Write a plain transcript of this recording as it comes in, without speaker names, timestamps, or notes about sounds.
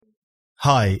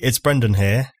Hi, it's Brendan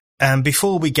here. And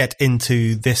before we get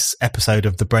into this episode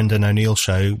of The Brendan O'Neill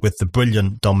Show with the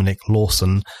brilliant Dominic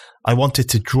Lawson, I wanted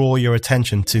to draw your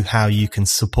attention to how you can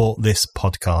support this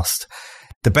podcast.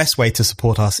 The best way to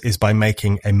support us is by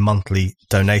making a monthly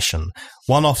donation.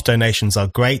 One-off donations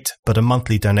are great, but a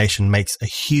monthly donation makes a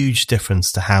huge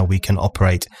difference to how we can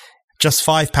operate. Just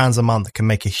 £5 a month can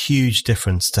make a huge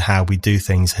difference to how we do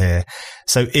things here.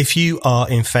 So if you are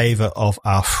in favour of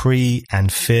our free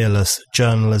and fearless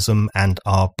journalism and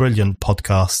our brilliant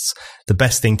podcasts, the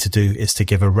best thing to do is to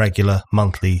give a regular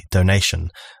monthly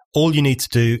donation. All you need to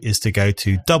do is to go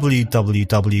to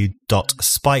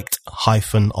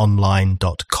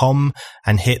www.spiked-online.com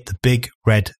and hit the big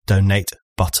red donate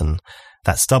button.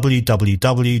 That's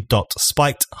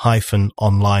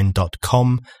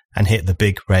www.spiked-online.com and hit the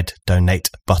big red donate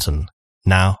button.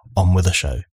 Now, on with the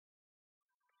show.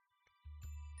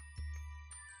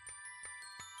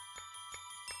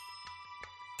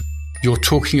 You're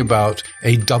talking about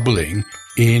a doubling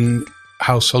in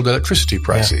household electricity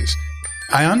prices. Yeah.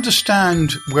 I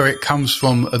understand where it comes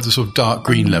from at the sort of dark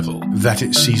green level, that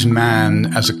it sees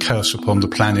man as a curse upon the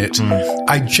planet.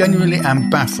 I genuinely am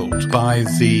baffled by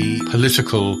the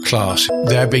political class.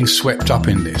 They're being swept up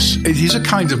in this. It is a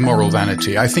kind of moral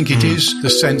vanity. I think it is the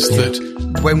sense that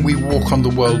when we walk on the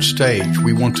world stage,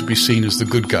 we want to be seen as the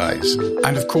good guys.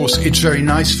 And of course, it's very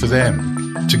nice for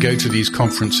them to go to these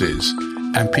conferences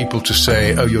and people to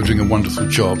say, oh, you're doing a wonderful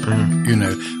job. You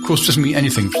know, of course, it doesn't mean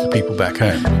anything for the people back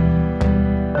home.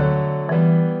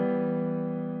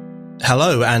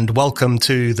 Hello and welcome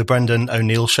to the Brendan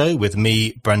O'Neill Show with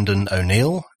me, Brendan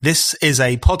O'Neill. This is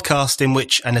a podcast in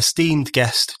which an esteemed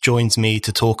guest joins me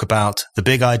to talk about the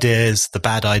big ideas, the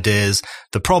bad ideas,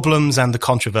 the problems and the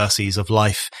controversies of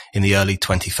life in the early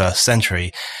 21st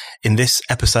century. In this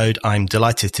episode, I'm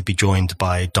delighted to be joined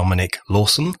by Dominic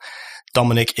Lawson.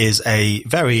 Dominic is a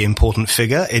very important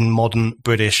figure in modern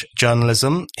British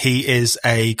journalism. He is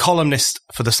a columnist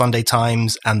for the Sunday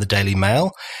Times and the Daily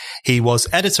Mail. He was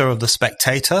editor of The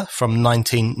Spectator from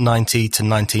 1990 to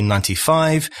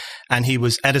 1995, and he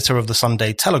was editor of the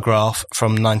Sunday Telegraph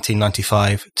from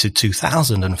 1995 to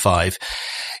 2005.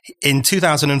 In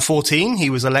 2014, he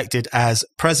was elected as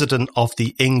president of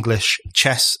the English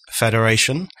Chess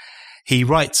Federation. He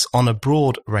writes on a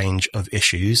broad range of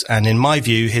issues, and in my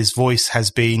view, his voice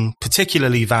has been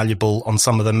particularly valuable on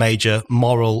some of the major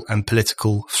moral and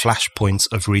political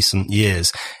flashpoints of recent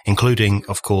years, including,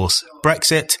 of course,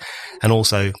 Brexit and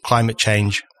also climate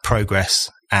change, progress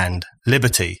and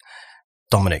liberty.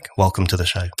 Dominic, welcome to the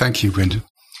show. Thank you, Brendan.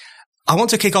 I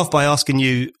want to kick off by asking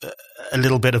you a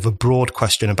little bit of a broad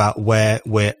question about where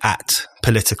we're at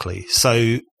politically.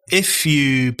 So, if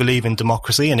you believe in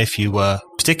democracy and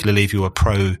particularly if you were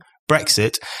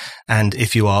pro-Brexit and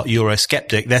if you are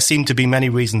Eurosceptic, there seem to be many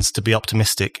reasons to be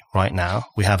optimistic right now.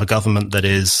 We have a government that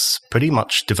is pretty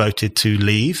much devoted to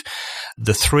leave.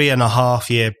 The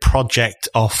 3.5-year project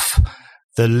of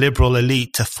the liberal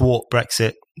elite to thwart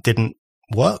Brexit didn't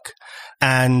work.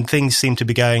 And things seem to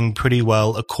be going pretty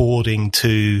well according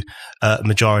to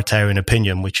majoritarian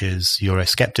opinion, which is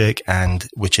Eurosceptic and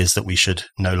which is that we should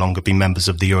no longer be members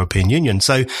of the European Union.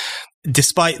 So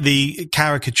despite the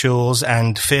caricatures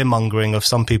and fear-mongering of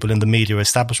some people in the media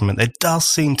establishment, there does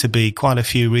seem to be quite a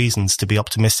few reasons to be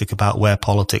optimistic about where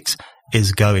politics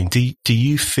is going. Do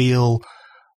you feel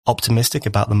optimistic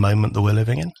about the moment that we're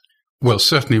living in? Well,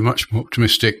 certainly much more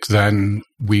optimistic than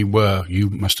we were. You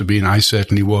must have been. I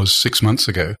certainly was 6 months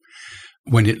ago,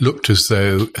 when it looked as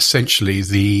though essentially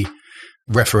the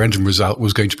referendum result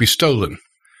was going to be stolen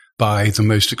by the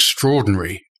most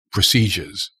extraordinary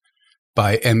procedures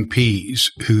by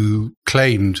MPs who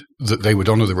claimed that they would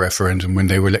honour the referendum when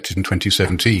they were elected in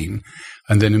 2017,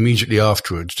 and then immediately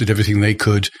afterwards did everything they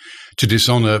could to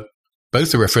dishonour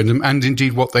both the referendum and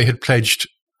indeed what they had pledged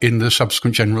in the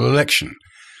subsequent general election.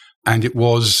 And it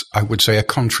was, I would say, a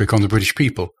con trick on the British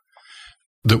people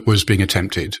that was being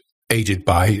attempted, aided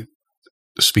by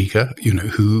the Speaker,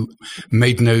 who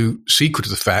made no secret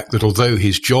of the fact that although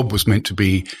his job was meant to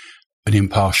be an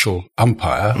impartial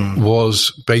umpire,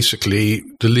 was basically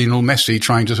the Lionel Messi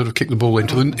trying to sort of kick the ball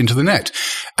into the net.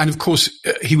 And of course,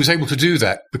 he was able to do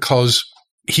that because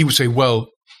he would say, well,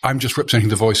 I'm just representing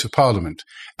the voice of Parliament.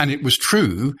 And it was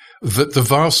true that the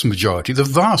vast majority of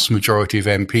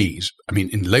MPs,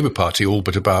 in the Labour Party, all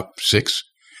but about 6,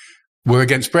 were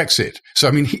against Brexit.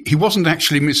 So, he wasn't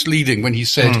actually misleading when he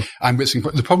said, I'm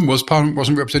representing. The problem was Parliament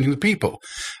wasn't representing the people.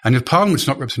 And if Parliament's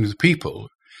not representing the people,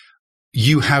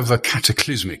 you have a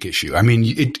cataclysmic issue.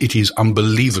 It is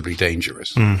unbelievably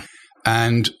dangerous.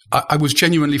 And I was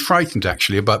genuinely frightened,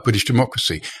 actually, about British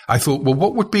democracy. I thought, well,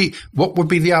 what would be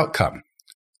the outcome?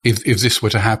 if this were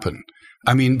to happen.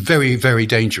 I mean, very, very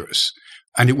dangerous.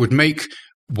 And it would make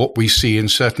what we see in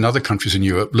certain other countries in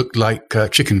Europe look like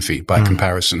chicken feed by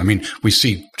comparison. I mean, we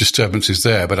see disturbances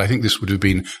there, but I think this would have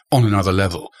been on another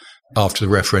level after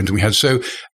the referendum we had. So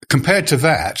compared to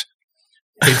that,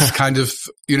 it's kind of,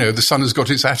 the sun has got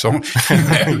its hat on.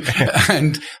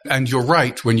 And you're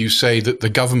right when you say that the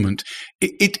government,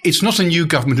 it's not a new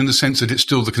government in the sense that it's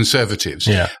still the Conservatives,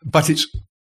 but it's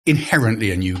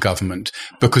inherently a new government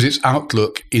because its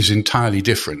outlook is entirely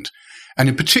different. And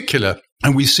in particular,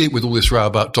 and we see it with all this row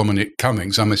about Dominic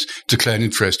Cummings. I must declare an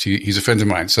interest. He's a friend of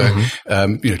mine. So,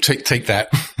 take that,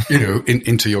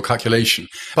 into your calculation.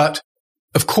 But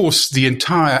of course, the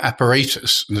entire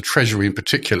apparatus, and the Treasury in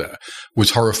particular,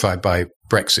 was horrified by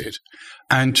Brexit.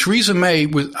 And Theresa May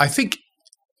was, I think,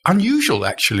 unusual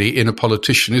actually in a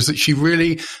politician is that she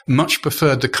really much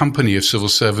preferred the company of civil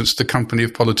servants, the company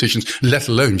of politicians, let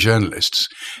alone journalists.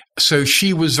 So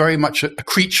she was very much a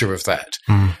creature of that.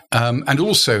 And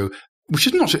also, which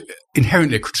is not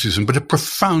inherently a criticism, but a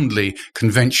profoundly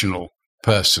conventional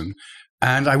person.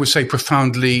 And I would say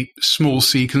profoundly small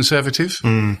c conservative.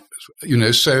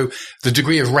 So the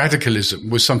degree of radicalism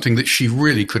was something that she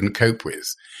really couldn't cope with.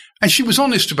 And she was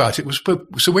honest about it.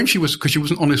 So when because she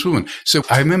was an honest woman. So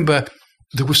I remember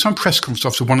there was some press conference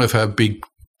after one of her big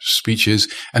speeches,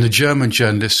 and a German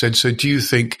journalist said, "So do you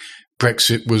think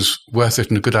Brexit was worth it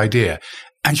and a good idea?"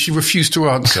 And she refused to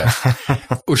answer,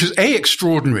 which was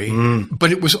extraordinary,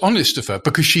 but it was honest of her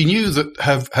because she knew that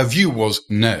her view was,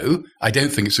 no, I don't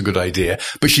think it's a good idea,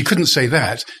 but she couldn't say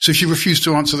that. So she refused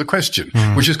to answer the question,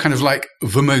 which is kind of like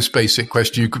the most basic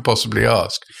question you could possibly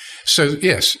ask. So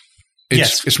yes,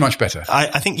 it's much better.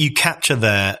 I think you capture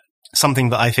there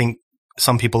something that I think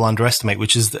some people underestimate,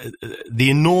 which is the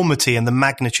enormity and the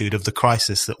magnitude of the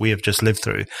crisis that we have just lived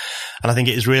through. And I think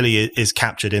it is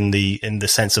captured in the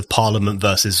sense of Parliament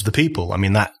versus the people. I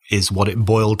mean, that is what it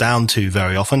boiled down to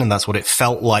very often. And that's what it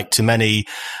felt like to many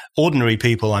ordinary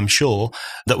people, I'm sure,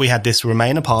 that we had this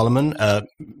Remainer Parliament.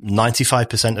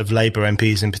 95% of Labour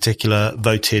MPs in particular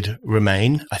voted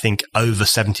Remain. I think over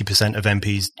 70% of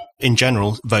MPs in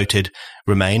general voted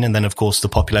Remain. And then, of course, the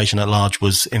population at large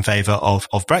was in favour of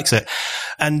Brexit.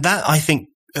 And that, I think,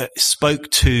 spoke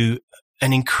to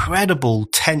an incredible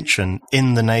tension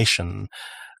in the nation,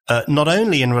 not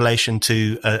only in relation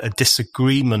to a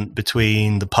disagreement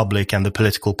between the public and the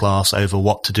political class over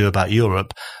what to do about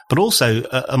Europe, but also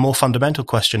a more fundamental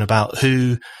question about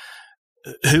who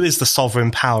is the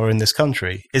sovereign power in this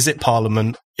country? Is it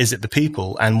Parliament? Is it the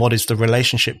people? And what is the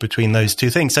relationship between those two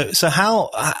things? So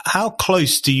how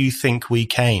close do you think we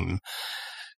came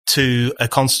to a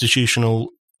constitutional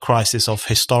crisis of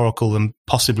historical and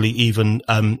possibly even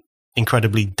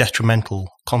incredibly detrimental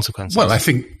consequences? Well,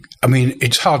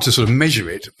 it's hard to sort of measure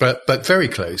it, but very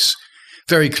close,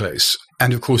 very close.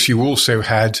 And of course, you also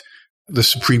had the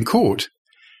Supreme Court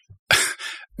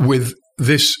with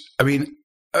this, a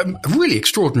really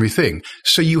extraordinary thing.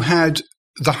 So you had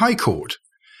the High Court,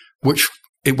 which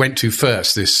it went to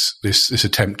first, this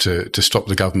attempt to stop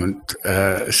the government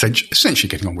essentially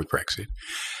getting on with Brexit.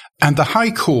 And the High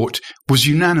Court was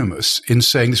unanimous in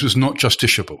saying this was not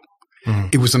justiciable.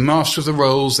 It was the master of the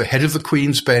rolls, the head of the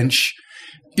Queen's Bench.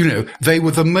 They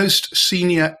were the most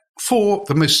senior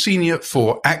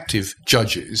four active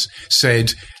judges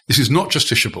said this is not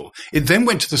justiciable. It then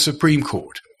went to the Supreme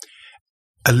Court.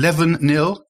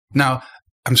 11-0. Now,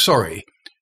 I'm sorry.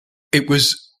 It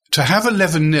was to have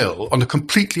 11-0 on a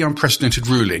completely unprecedented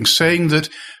ruling saying that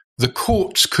the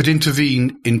courts could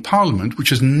intervene in Parliament, which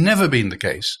has never been the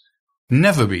case.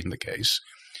 Never been the case.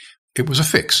 It was a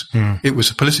fix. It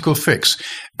was a political fix.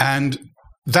 And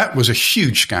that was a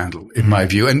huge scandal, in my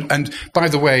view. And by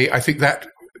the way, I think that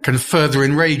kind of further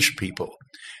enraged people.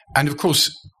 And of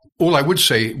course, all I would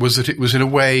say was that it was in a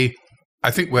way,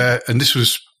 I think and this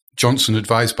was Johnson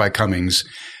advised by Cummings,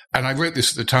 and I wrote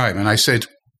this at the time, and I said,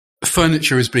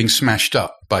 furniture is being smashed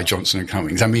up by Johnson and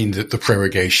Cummings. I mean, the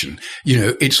prorogation.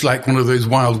 It's like one of those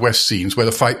Wild West scenes where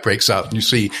the fight breaks out and you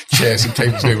see chairs and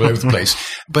tables going all over the place.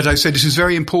 But I said, this is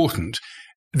very important.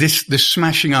 This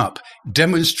smashing up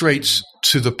demonstrates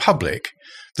to the public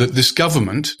that this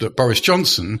government, that Boris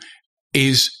Johnson,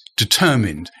 is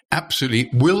determined, absolutely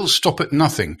will stop at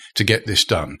nothing to get this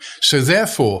done. So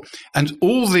therefore, and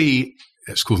all the,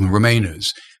 let's call them Remainers,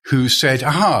 who said,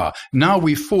 now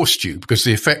we've forced you, because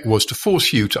the effect was to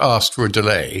force you to ask for a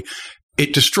delay.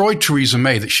 It destroyed Theresa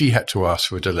May that she had to ask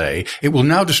for a delay. It will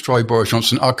now destroy Boris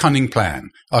Johnson, our cunning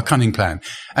plan.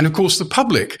 And of course, the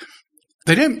public,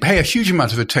 they don't pay a huge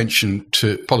amount of attention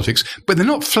to politics, but they're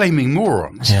not flaming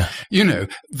morons. Yeah. You know,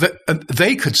 that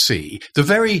they could see the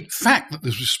very fact that there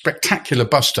was a spectacular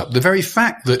bust-up, the very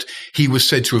fact that he was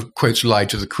said to have, quotes, lied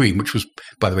to the Queen, which was,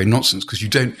 by the way, nonsense, because you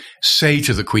don't say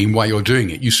to the Queen why you're doing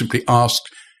it. You simply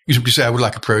say, I would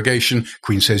like a prorogation.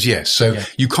 Queen says yes. So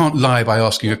you can't lie by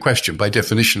asking a question. By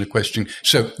definition, a question.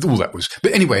 So all that was.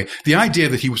 But anyway, the idea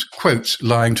that he was, quotes,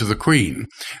 lying to the Queen,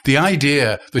 the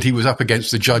idea that he was up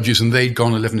against the judges and they'd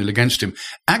gone 11-0 against him,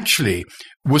 actually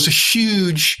was a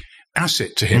huge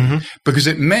asset to him because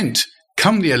it meant,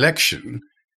 come the election,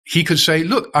 he could say,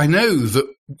 look, I know that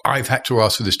I've had to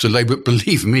ask for this delay, but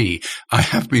believe me, I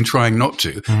have been trying not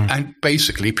to. And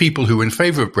basically, people who were in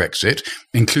favour of Brexit,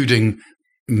 including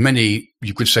many,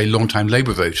 you could say, long-time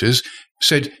Labour voters,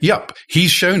 said, yup,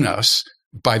 he's shown us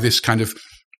by this kind of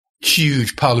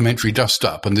huge parliamentary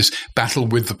dust-up and this battle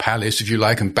with the palace, if you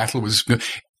like, and battle with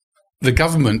the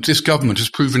government. This government has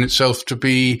proven itself to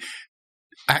be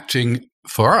acting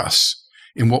for us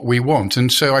in what we want.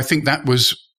 And so I think that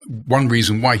was one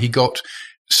reason why he got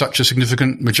such a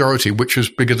significant majority, which was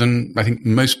bigger than I think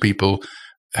most people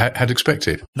had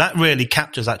expected. That really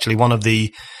captures actually one of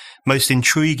the most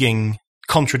intriguing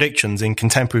contradictions in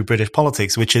contemporary British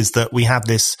politics, which is that we have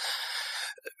this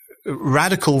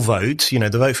radical vote. You know,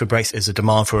 the vote for Brexit is a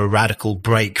demand for a radical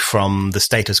break from the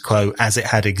status quo as it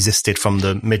had existed from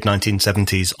the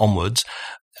mid-1970s onwards.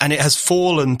 And it has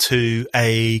fallen to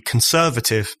a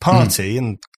conservative party,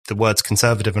 and the words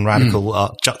conservative and radical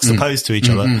are juxtaposed to each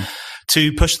other,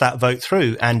 to push that vote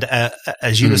through. And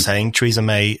as you were saying, Theresa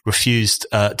May refused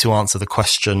to answer the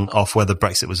question of whether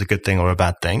Brexit was a good thing or a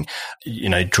bad thing, you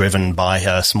know, driven by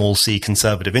her small c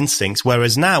conservative instincts.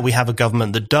 Whereas now we have a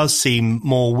government that does seem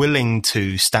more willing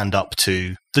to stand up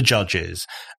to the judges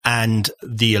and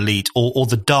the elite, or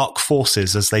the dark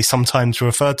forces, as they sometimes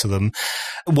refer to them.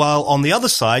 While on the other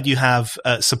side, you have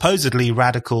supposedly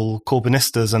radical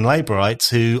Corbynistas and Labourites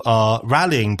who are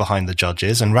rallying behind the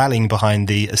judges and rallying behind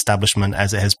the establishment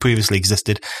as it has previously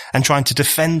existed and trying to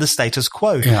defend the status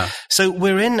quo. Yeah. So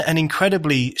we're in an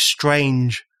incredibly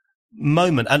strange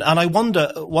moment. And I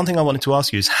wonder, one thing I wanted to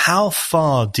ask you is, how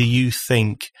far do you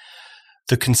think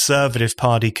the Conservative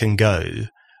Party can go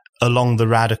along the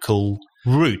radical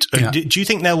route? Yeah. Do you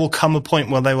think there will come a point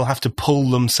where they will have to pull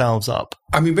themselves up?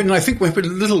 I mean, Brendan, I think we've been a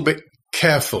little bit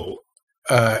careful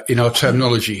in our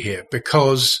terminology here,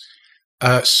 because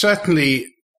certainly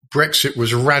Brexit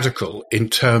was radical in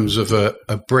terms of a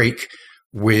break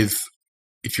with,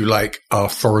 if you like, our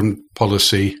foreign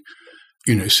policy,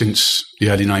 you know, since the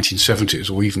early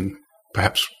 1970s, or even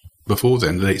perhaps before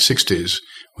then, the late 60s,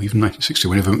 or even 1960,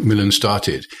 whenever Macmillan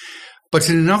started. But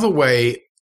in another way,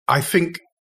 I think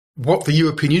what the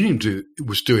European Union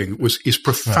was doing is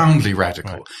profoundly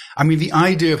radical. Right. I mean, the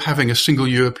idea of having a single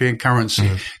European currency,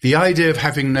 the idea of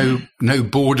having no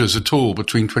borders at all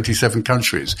between 27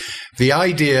 countries, the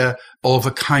idea of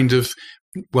a kind of,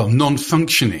 well,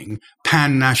 non-functioning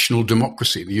pan-national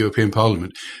democracy, the European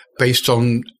Parliament, based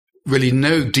on really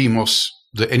no demos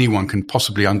that anyone can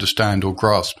possibly understand or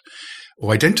grasp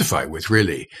or identify with,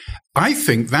 really. I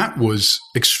think that was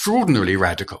extraordinarily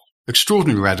radical.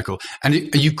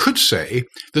 And you could say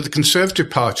that the Conservative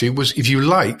Party was, if you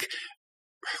like,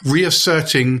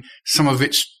 reasserting some of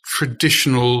its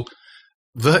traditional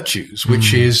virtues,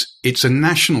 which is it's a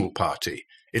national party.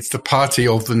 It's the party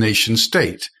of the nation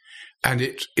state. And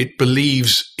it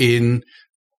believes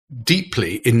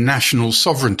deeply in national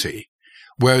sovereignty,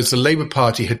 whereas the Labour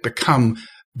Party had become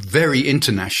very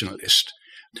internationalist.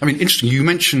 I mean, interesting. You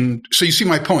mentioned, so you see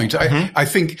my point. I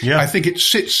think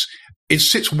it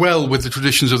sits well with the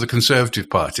traditions of the Conservative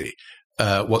Party,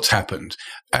 what's happened.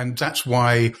 And that's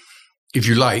why, if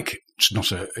you like,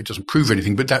 it doesn't prove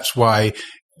anything, but that's why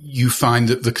you find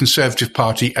that the Conservative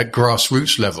Party at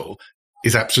grassroots level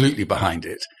is absolutely behind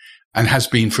it and has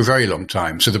been for a very long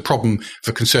time. So the problem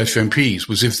for Conservative MPs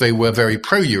was if they were very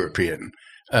pro-European,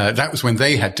 that was when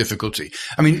they had difficulty.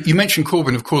 I mean, you mentioned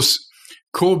Corbyn. Of course,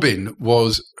 Corbyn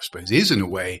was, I suppose is in a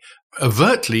way,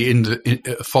 overtly in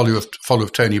the follow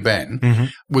of Tony Benn,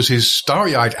 was his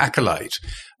starry-eyed acolyte.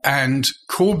 And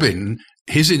Corbyn,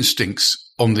 his instincts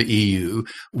on the EU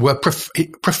were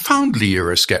profoundly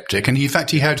Eurosceptic. And in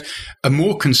fact, he had a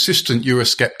more consistent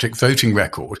Eurosceptic voting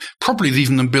record, probably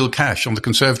even than Bill Cash on the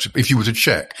Conservative. If you were to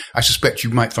check, I suspect you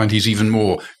might find he's even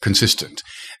more consistent.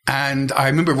 And I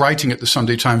remember writing at the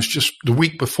Sunday Times just the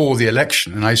week before the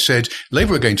election, and I said,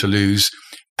 Labour are going to lose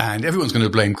and everyone's going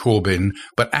to blame Corbyn,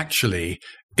 but actually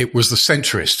it was the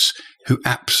centrists who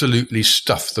absolutely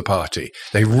stuffed the party.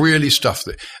 They really stuffed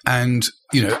it. And,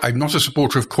 you know, I'm not a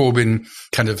supporter of Corbyn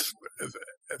kind of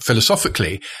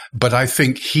philosophically, but I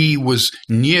think he was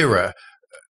nearer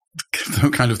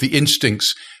kind of the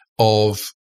instincts of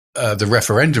the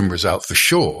referendum result for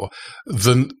sure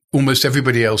than almost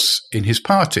everybody else in his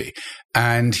party.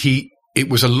 And it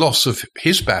was a loss of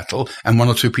his battle and one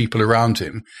or two people around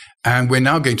him. And we're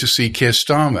now going to see Keir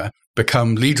Starmer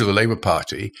become leader of the Labour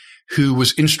Party, who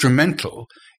was instrumental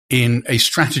in a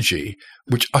strategy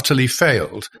which utterly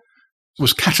failed,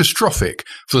 was catastrophic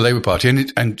for the Labour Party.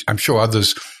 And I'm sure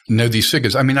others know these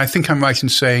figures. I mean, I think I'm right in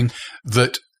saying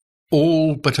that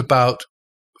all but about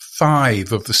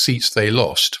 5 of the seats they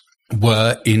lost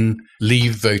were in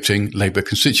Leave voting Labour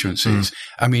constituencies.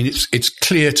 I mean, it's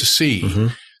clear to see. Mm-hmm.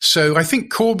 So I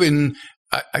think Corbyn,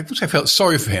 I wouldn't say I felt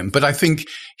sorry for him, but I think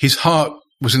his heart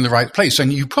was in the right place.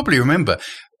 And you probably remember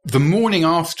the morning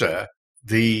after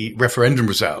the referendum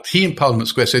result, he in Parliament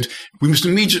Square said, we must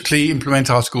immediately implement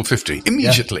Article 50.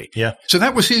 Immediately. Yeah. So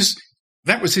that was his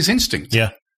instinct.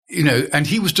 Yeah. You know, and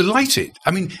he was delighted.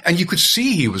 I mean, and you could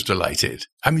see he was delighted.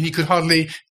 I mean, he could hardly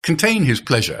contain his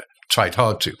pleasure. Tried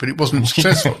hard to, but it wasn't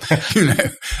successful, you know.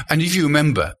 And if you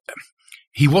remember,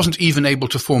 he wasn't even able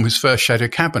to form his first shadow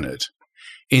cabinet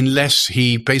unless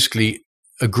he basically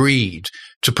agreed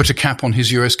to put a cap on his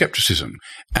Euroscepticism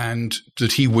and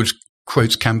that he would,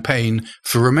 quote, campaign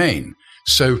for Remain.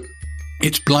 So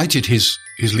it's blighted his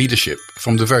leadership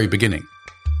from the very beginning.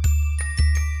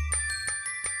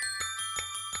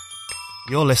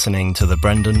 You're listening to The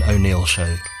Brendan O'Neill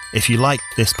Show. If you like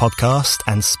this podcast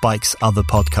and Spike's other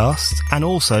podcasts, and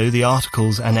also the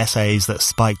articles and essays that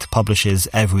Spiked publishes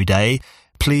every day,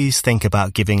 please think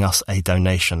about giving us a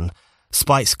donation.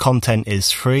 Spike's content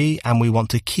is free and we want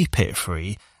to keep it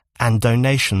free, and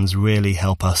donations really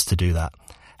help us to do that.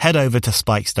 Head over to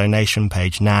Spike's donation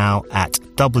page now at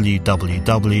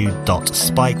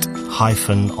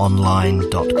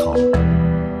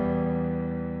www.spiked-online.com.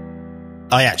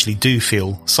 I actually do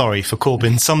feel sorry for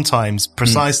Corbyn sometimes,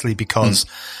 precisely because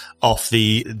of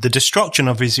the destruction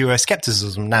of his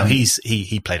Euroscepticism. Now,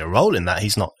 he played a role in that.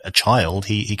 He's not a child.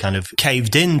 He kind of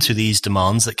caved into these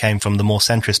demands that came from the more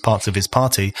centrist parts of his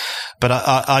party. But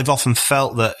I've often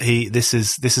felt that this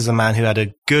is a man who had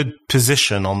a good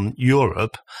position on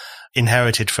Europe,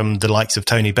 inherited from the likes of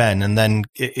Tony Benn, and then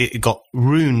it got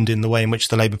ruined in the way in which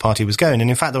the Labour Party was going. And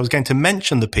in fact, I was going to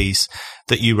mention the piece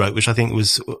that you wrote, which I think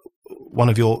was one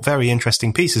of your very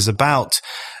interesting pieces about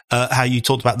how you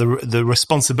talked about the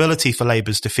responsibility for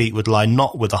Labour's defeat would lie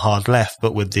not with the hard left,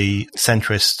 but with the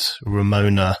centrist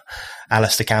Ramona,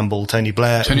 Alistair Campbell, Tony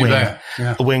Blair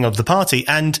wing of the party.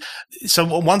 And so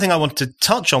one thing I wanted to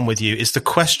touch on with you is the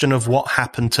question of what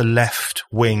happened to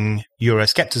left-wing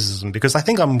Euroscepticism, because I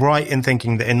think I'm right in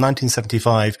thinking that in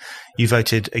 1975 you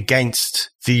voted against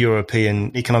the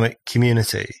European Economic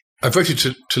Community. I voted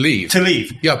to leave. To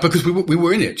leave. Yeah, because we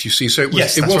were in it, you see. So it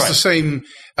was, the same,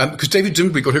 because David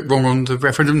Dimby got it wrong on the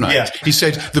referendum night. Yeah. He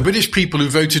said the British people who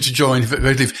voted to join,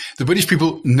 the British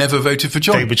people never voted for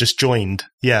join. They were just joined.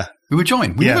 Yeah. We were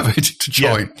joined. We never voted to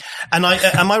join. Yeah. And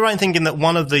am I right in thinking that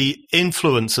one of the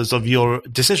influencers of your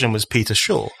decision was Peter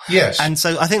Shaw? Yes. And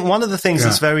so I think one of the things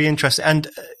that's very interesting, and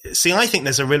see, I think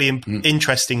there's a really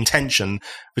interesting tension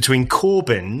between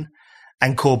Corbyn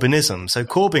and Corbynism. So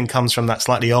Corbyn comes from that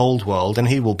slightly old world, and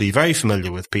he will be very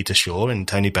familiar with Peter Shaw and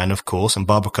Tony Benn, of course, and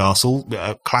Barbara Castle,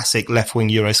 classic left-wing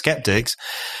Eurosceptics,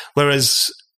 whereas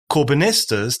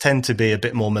Corbynistas tend to be a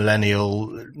bit more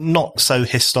millennial, not so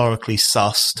historically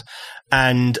sussed,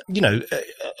 and, you know,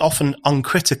 often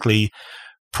uncritically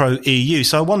pro-EU.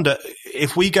 So I wonder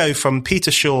if we go from Peter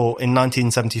Shaw in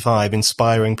 1975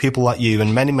 inspiring people like you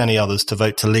and many, many others to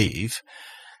vote to leave,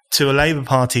 to a Labour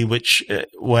Party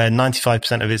where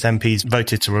 95% of its MPs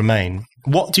voted to remain.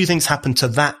 What do you think's happened to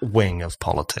that wing of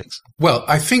politics? Well,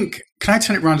 I think, can I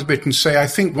turn it around a bit and say, I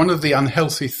think one of the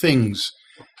unhealthy things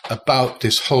about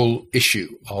this whole issue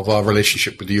of our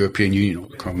relationship with the European Union or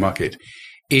the common market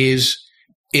is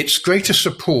its greatest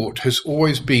support has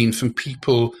always been from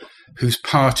people whose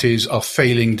parties are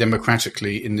failing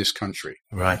democratically in this country.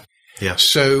 Right. Yeah.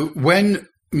 So when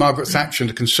Margaret Thatcher and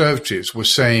the Conservatives were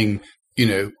saying, you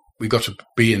know, we got to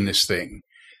be in this thing,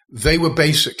 they were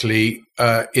basically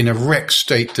in a wrecked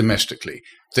state domestically.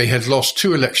 They had lost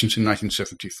 2 elections in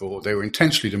 1974. They were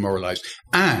intensely demoralized,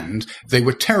 and they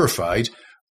were terrified,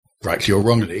 rightly or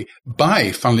wrongly,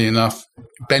 by, funnily enough,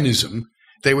 Bennism.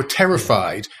 They were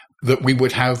terrified that we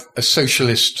would have a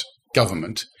socialist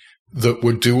government that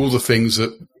would do all the things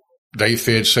that they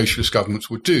feared socialist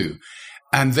governments would do.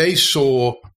 And they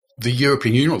saw the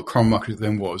European Union, or the common market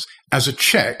then was, as a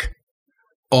check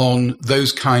on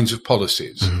those kinds of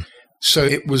policies. So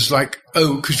it was like,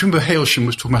 because remember Hailsham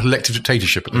was talking about elective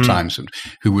dictatorship at the time,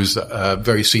 who was a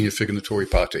very senior figure in the Tory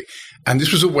party. And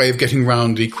this was a way of getting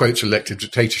around the, quote, elective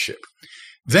dictatorship.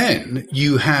 Then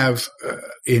you have,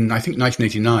 in, I think,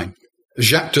 1989,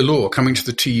 Jacques Delors coming to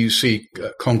the TUC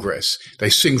Congress. They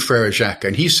sing Frère Jacques,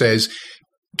 and he says,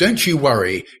 don't you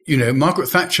worry, Margaret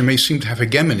Thatcher may seem to have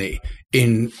hegemony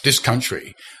in this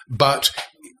country, but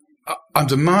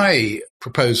under my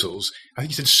proposals, I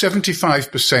think he said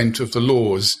 75% of the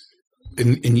laws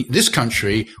in this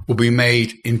country will be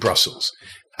made in Brussels.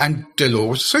 And Delors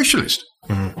was a socialist,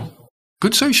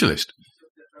 good socialist,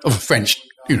 of a French,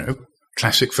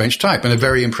 classic French type, and a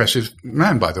very impressive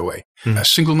man, by the way,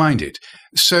 single-minded.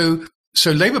 So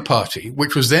Labour Party,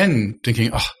 which was then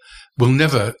thinking, we'll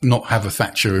never not have a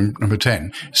Thatcher in number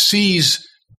 10, sees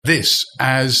this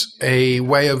as a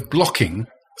way of blocking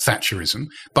Thatcherism.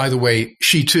 By the way,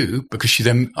 she too, because she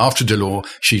then, after Delors,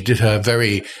 she did her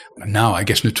very, now I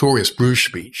guess, notorious Bruges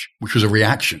speech, which was a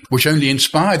reaction, which only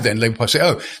inspired then Labour Party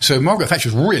to say, so Margaret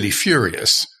Thatcher's really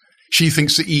furious. She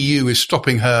thinks the EU is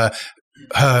stopping her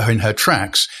in her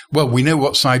tracks. Well, we know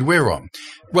what side we're on.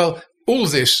 Well, all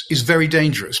of this is very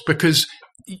dangerous because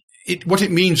what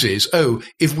it means is,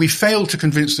 if we fail to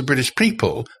convince the British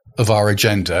people of our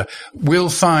agenda, we'll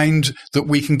find that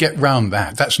we can get round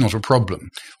that. That's not a problem.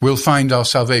 We'll find our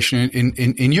salvation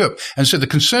in Europe. And so the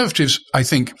Conservatives, I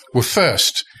think, were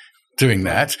first doing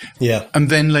that. Yeah. And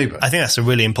then Labour. I think that's a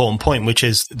really important point, which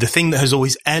is the thing that has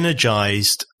always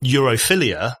energized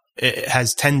Europhilia. It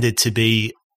has tended to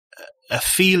be a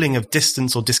feeling of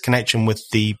distance or disconnection with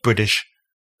the British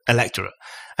electorate.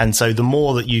 And so the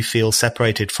more that you feel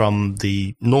separated from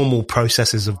the normal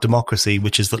processes of democracy,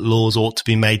 which is that laws ought to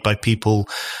be made by people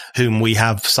whom we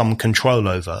have some control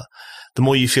over, the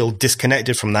more you feel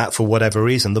disconnected from that for whatever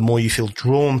reason, the more you feel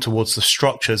drawn towards the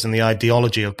structures and the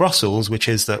ideology of Brussels, which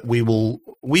is that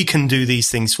we can do these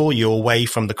things for you away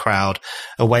from the crowd,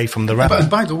 away from the rebel. But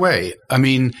by the way, I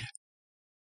mean,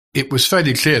 it was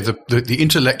fairly clear that the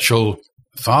intellectual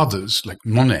fathers like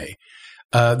Monet,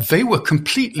 they were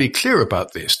completely clear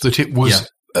about this, that it was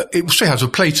straight out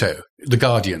of Plato, the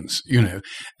Guardians,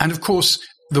 And of course,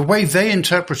 the way they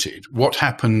interpreted what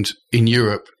happened in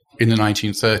Europe in the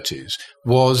 1930s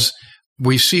was,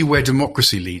 we see where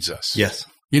democracy leads us. Yes.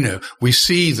 We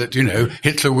see that,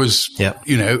 Hitler was,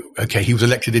 he was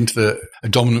elected into a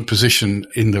dominant position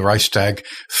in the Reichstag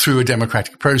through a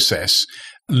democratic process.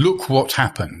 Look what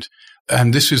happened.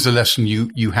 And this is the lesson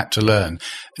you had to learn.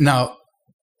 Now,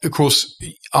 of course,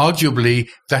 arguably,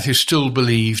 that is still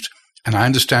believed, and I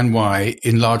understand why,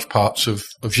 in large parts of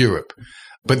Europe.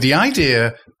 But the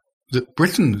idea that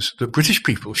British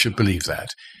people should believe that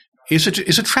is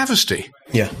a travesty.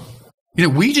 Yeah.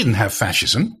 We didn't have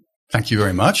fascism. Thank you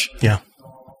very much. Yeah.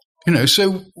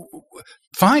 So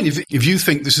fine, if you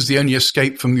think this is the only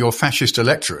escape from your fascist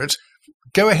electorate,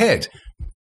 go ahead.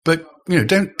 But,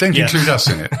 don't include us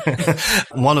in it.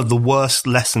 One of the worst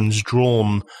lessons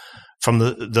drawn from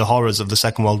the horrors of the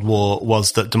Second World War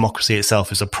was that democracy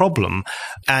itself is a problem.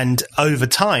 And over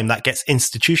time, that gets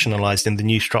institutionalized in the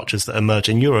new structures that emerge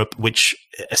in Europe, which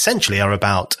essentially are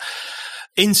about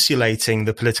insulating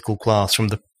the political class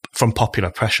from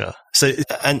popular pressure. So,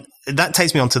 and that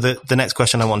takes me on to the next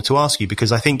question I wanted to ask you,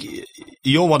 because I think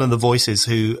you're one of the voices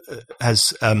who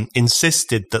has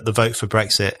insisted that the vote for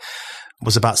Brexit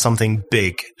was about something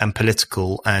big and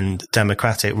political and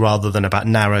democratic rather than about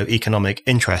narrow economic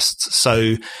interests.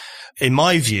 So in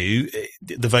my view,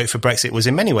 the vote for Brexit was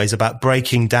in many ways about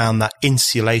breaking down that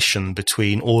insulation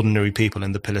between ordinary people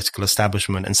and the political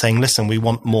establishment and saying, listen, we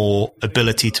want more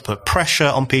ability to put pressure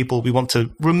on people. We want to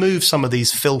remove some of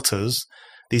these filters,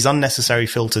 these unnecessary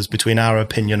filters between our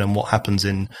opinion and what happens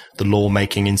in the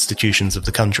law-making institutions of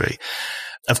the country.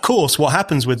 Of course, what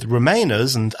happens with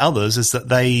Remainers and others is that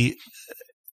they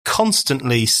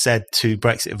constantly said to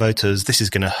Brexit voters, this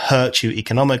is going to hurt you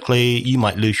economically, you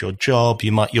might lose your job,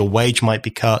 your wage might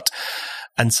be cut,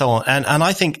 and so on. And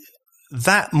I think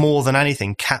that more than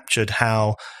anything captured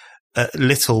how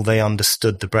little they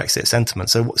understood the Brexit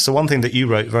sentiment. So one thing that you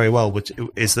wrote very well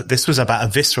is that this was about a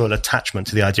visceral attachment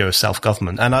to the idea of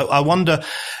self-government. And I wonder,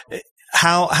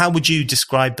 how would you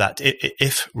describe that?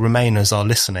 If Remainers are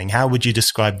listening, how would you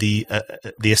describe the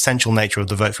essential nature of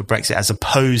the vote for Brexit as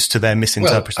opposed to their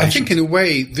misinterpretation? Well, I think in a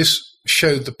way this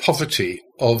showed the poverty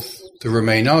of the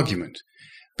Remain argument,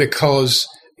 because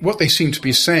what they seem to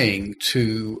be saying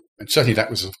and certainly that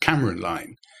was a Cameron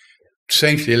line,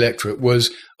 saying to the electorate was,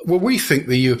 well, we think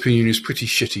the European Union is pretty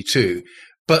shitty too,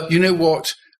 but you know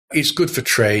what? it's good for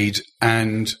trade,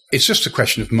 and it's just a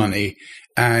question of money.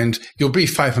 And you'll be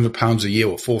 £500 a year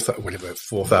or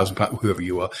 £4,000, whoever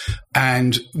you are.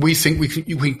 And we think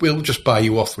we'll just buy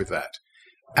you off with that.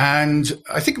 And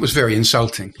I think it was very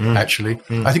insulting, actually.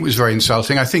 I think it was very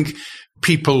insulting. I think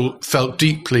people felt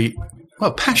deeply,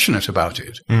 passionate about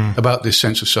it, about this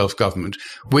sense of self-government,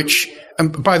 which,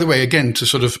 and by the way, again, to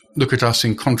sort of look at us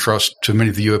in contrast to many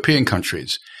of the European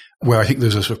countries, where I think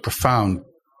there's a sort of profound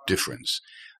difference.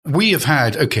 We have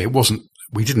had,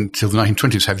 we didn't till the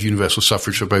 1920s have universal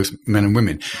suffrage for both men and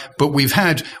women, but we've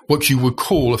had what you would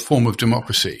call a form of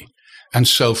democracy and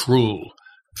self-rule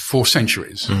for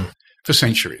centuries. For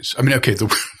centuries. I mean,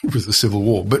 with the Civil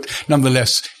War, but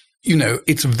nonetheless,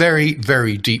 it's very,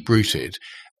 very deep-rooted.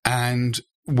 And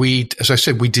as I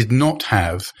said, we did not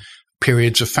have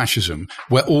periods of fascism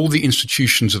where all the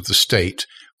institutions of the state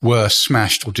were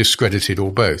smashed or discredited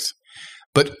or both.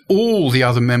 But all the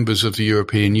other members of the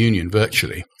European Union,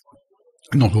 virtually,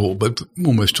 not all, but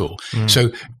almost all.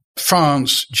 So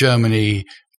France, Germany,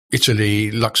 Italy,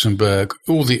 Luxembourg,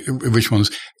 all the rich ones,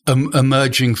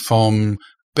 emerging from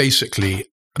basically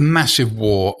a massive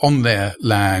war on their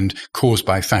land caused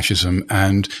by fascism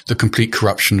and the complete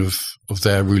corruption of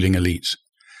their ruling elites.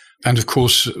 And, of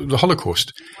course, the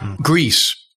Holocaust.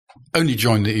 Greece only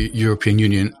joined the European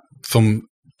Union from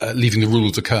leaving the rule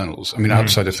of the colonels,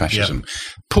 outside of fascism. Yeah.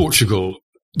 Portugal,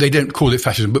 they don't call it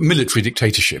fascism, but military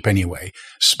dictatorship anyway.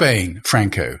 Spain,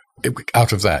 Franco,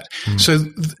 out of that. So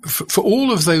for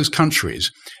all of those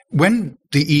countries, when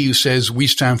the EU says we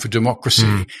stand for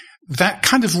democracy, that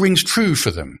kind of rings true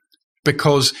for them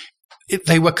because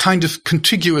they were kind of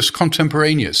contiguous,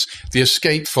 contemporaneous. The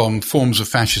escape from forms of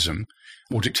fascism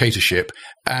or dictatorship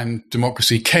and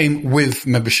democracy came with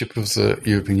membership of the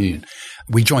European Union.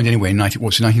 We joined anyway in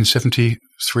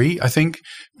 1973, I think.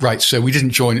 Right, so we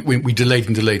didn't join it. We delayed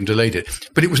and delayed and delayed it.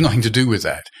 But it was nothing to do with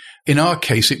that. In our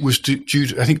case, it was due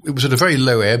to, I think it was at a very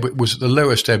low ebb, but it was at the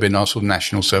lowest ebb in our sort of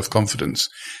national self-confidence.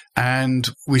 And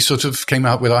we sort of came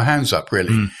out with our hands up,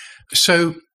 really.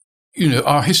 So,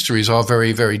 our histories are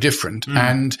very, very different.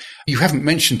 And you haven't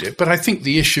mentioned it, but I think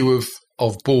the issue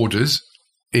of borders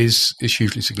is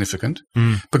hugely significant.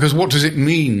 Because what does it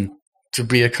mean to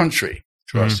be a country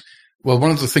to us? Well,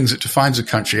 one of the things that defines a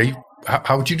country,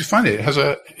 how would you define it?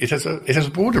 It has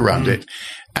a border around it.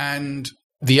 And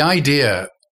the idea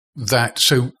that,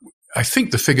 so I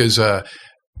think the figures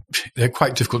they're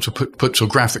quite difficult to put so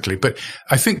graphically, but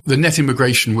I think the net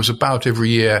immigration was about every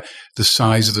year the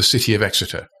size of the city of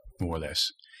Exeter, more or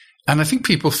less. And I think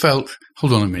people felt,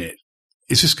 hold on a minute,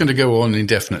 is this going to go on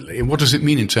indefinitely? And what does it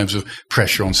mean in terms of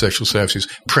pressure on social services,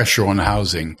 pressure on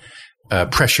housing,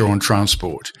 pressure on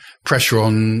transport, pressure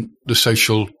on the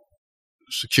social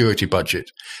security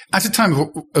budget? At a time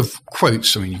of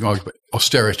quotes, you can argue about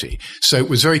austerity. So it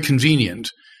was very convenient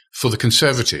for the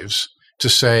Conservatives to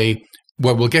say,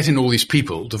 well, we'll get in all these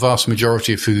people, the vast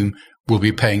majority of whom will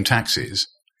be paying taxes,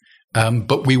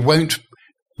 but we won't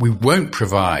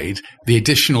provide the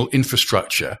additional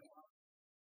infrastructure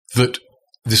that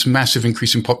this massive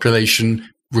increase in population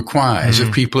requires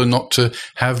if people are not to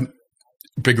have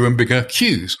bigger and bigger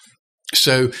queues.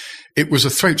 So it was a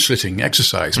throat-slitting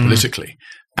exercise politically.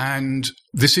 And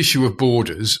this issue of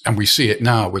borders, and we see it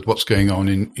now with what's going on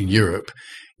in Europe,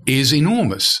 is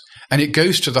enormous. And it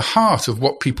goes to the heart of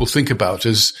what people think about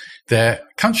as their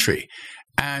country.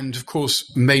 And, of course,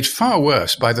 made far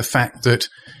worse by the fact that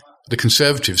the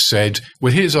Conservatives said,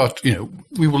 well, here's our,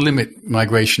 we will limit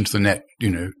migration to the net,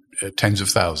 tens of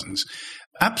thousands,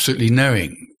 absolutely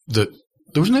knowing that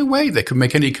there was no way they could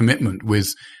make any commitment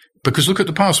with, because look at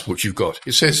the passport you've got.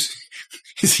 It says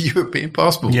it's a European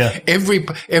passport. Yeah.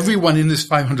 Everyone in this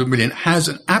 500 million has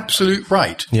an absolute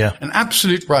right,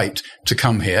 to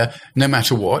come here no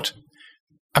matter what.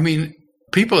 I mean,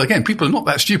 people are not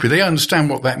that stupid. They understand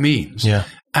what that means. Yeah.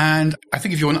 And I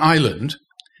think if you're an island,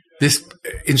 this,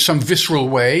 in some visceral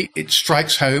way, it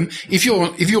strikes home. If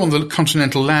you're on the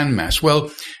continental landmass, well,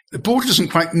 the border doesn't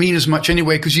quite mean as much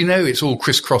anyway, because it's all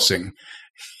crisscrossing.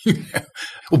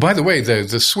 Well, by the way, though,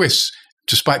 the Swiss,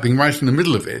 despite being right in the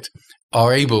middle of it,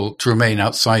 are able to remain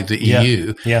outside the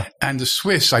EU. Yeah. And the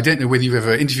Swiss, I don't know whether you've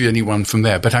ever interviewed anyone from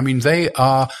there, but I mean,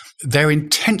 they're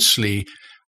intensely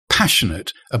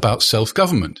passionate about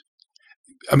self-government.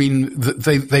 I mean,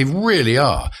 they really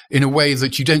are, in a way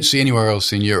that you don't see anywhere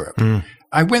else in Europe.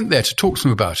 I went there to talk to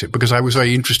them about it because I was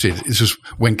very interested. This was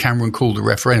when Cameron called the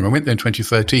referendum. I went there in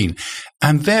 2013.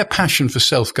 And their passion for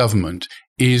self-government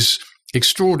is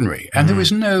extraordinary. And there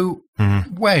is no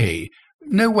way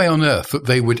on earth that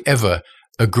they would ever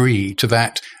agree to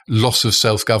that loss of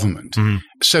self-government.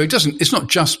 So it's not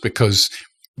just because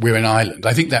we're an island.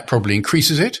 I think that probably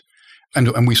increases it.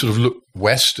 And we sort of look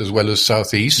west as well as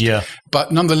southeast. Yeah.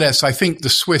 But nonetheless, I think the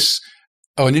Swiss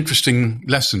are an interesting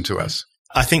lesson to us.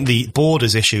 I think the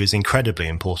borders issue is incredibly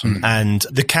important. And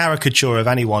the caricature of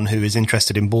anyone who is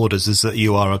interested in borders is that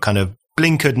you are a kind of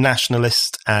blinkered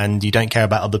nationalist and you don't care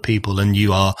about other people and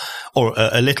you are, or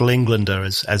a little Englander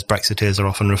as Brexiteers are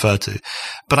often referred to.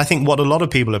 But I think what a lot of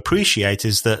people appreciate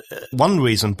is that one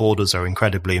reason borders are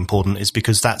incredibly important is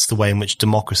because that's the way in which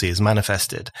democracy is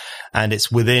manifested. And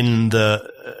it's within the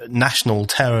national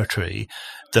territory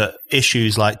that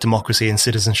issues like democracy and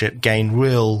citizenship gain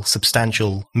real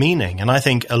substantial meaning. And I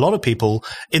think a lot of people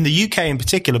in the UK in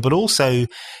particular, but also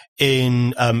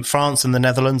in France and the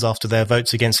Netherlands after their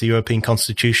votes against the European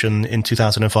Constitution in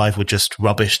 2005 were just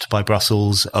rubbished by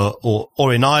Brussels,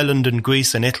 or in Ireland and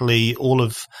Greece and Italy, all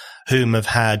of whom have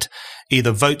had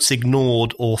either votes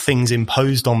ignored or things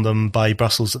imposed on them by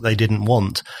Brussels that they didn't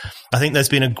want. I think there's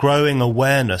been a growing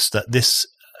awareness that this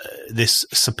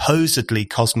supposedly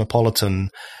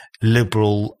cosmopolitan,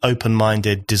 liberal,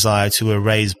 open-minded desire to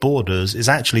erase borders is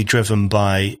actually driven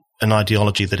by an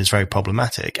ideology that is very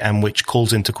problematic and which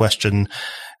calls into question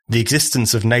the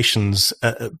existence of nations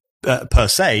per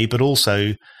se, but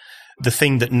also the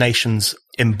thing that nations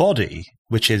embody,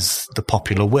 which is the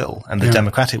popular will and the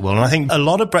democratic will. And I think a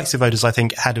lot of Brexit voters,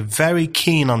 had a very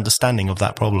keen understanding of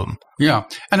that problem. Yeah.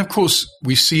 And of course,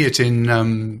 we see it in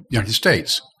the United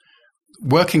States.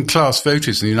 Working class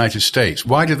voters in the United States,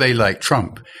 why do they like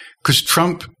Trump? Because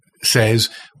Trump says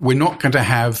we're not going to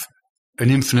have an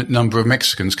infinite number of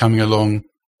Mexicans coming along,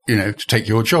 to take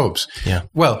your jobs. Yeah.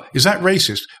 Well, is that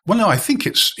racist? Well, no, I think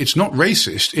it's not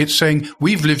racist. It's saying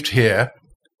we've lived here.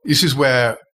 This is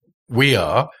where we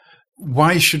are.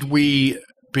 Why should we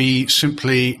be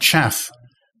simply chaff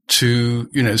to,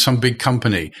 some big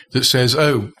company that says,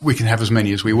 oh, we can have as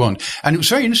many as we want? And it was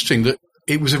very interesting that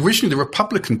it was originally the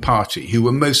Republican Party who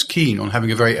were most keen on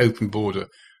having a very open border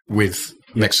with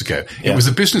Mexico. It was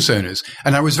the business owners.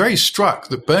 And I was very struck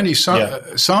that Bernie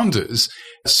Sanders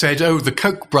said, oh, the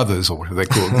Koch brothers, or whatever they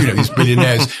call them, these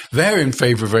billionaires, they're in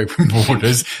favor of open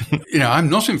borders. I'm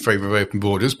not in favor of open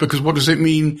borders because what does it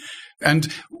mean?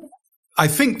 And I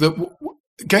think that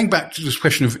going back to this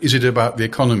question of, is it about the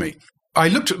economy? I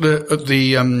looked at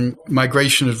the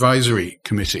Migration Advisory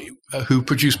Committee, who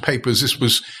produced papers. This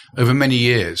was over many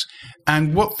years,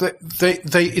 and what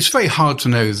it's very hard to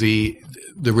know the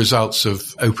results of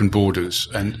open borders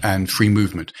and free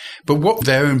movement. But what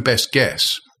their own best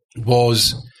guess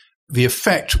was, the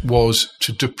effect was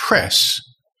to depress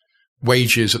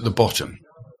wages at the bottom,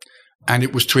 and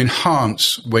it was to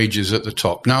enhance wages at the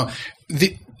top. Now,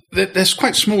 there's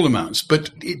quite small amounts,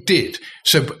 but it did.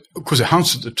 So, of course, it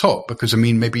enhanced at the top because,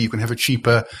 maybe you can have a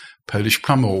cheaper Polish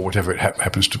plumber or whatever it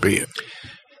happens to be.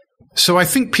 So I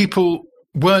think people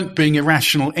weren't being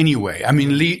irrational anyway.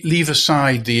 Leave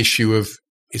aside the issue of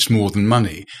it's more than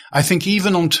money. I think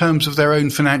even on terms of their own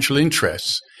financial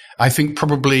interests, I think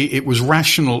probably it was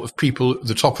rational of people at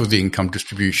the top of the income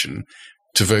distribution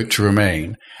to vote to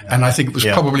remain. And I think it was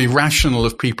probably rational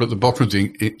of people at the bottom of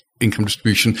the income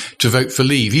distribution to vote for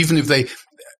leave, even if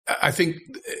I think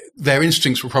their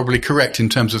instincts were probably correct in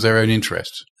terms of their own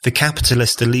interests. The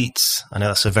capitalist elites, I know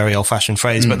that's a very old-fashioned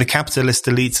phrase, but the capitalist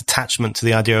elites' attachment to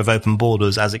the idea of open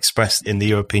borders as expressed in the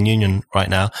European Union right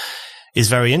now is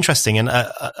very interesting. And,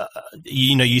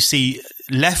 you see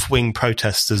left-wing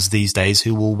protesters these days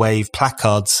who will wave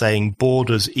placards saying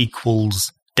borders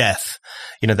equals death.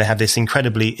 They have this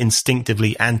incredibly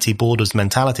instinctively anti-borders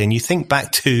mentality. And you think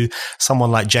back to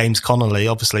someone like James Connolly,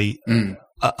 obviously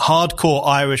a hardcore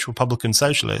Irish Republican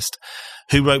socialist,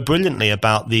 who wrote brilliantly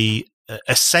about the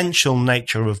essential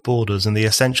nature of borders and the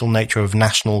essential nature of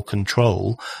national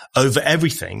control over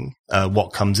everything,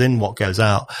 what comes in, what goes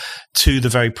out, to the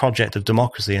very project of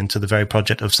democracy and to the very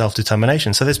project of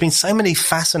self-determination. So there's been so many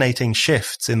fascinating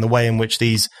shifts in the way in which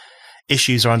these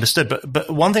issues are understood. But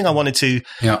one thing I wanted to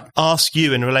ask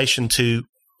you in relation to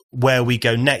where we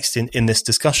go next in this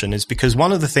discussion is because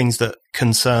one of the things that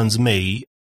concerns me,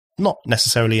 not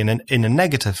necessarily in a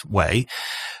negative way,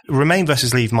 Remain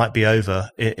versus Leave might be over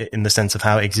in the sense of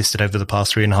how it existed over the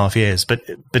past 3.5 years, but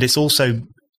it's also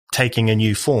taking a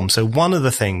new form. So one of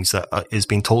the things that is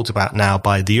being talked about now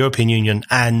by the European Union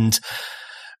and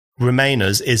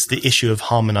Remainers is the issue of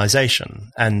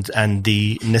harmonization and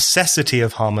the necessity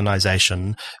of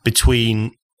harmonization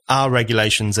between our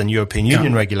regulations and European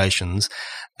Union regulations.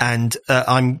 And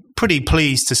I'm pretty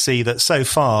pleased to see that so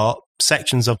far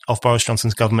sections of Boris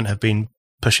Johnson's government have been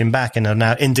pushing back and are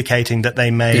now indicating that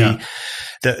they may,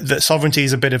 that sovereignty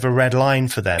is a bit of a red line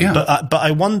for them. Yeah. But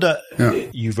I wonder,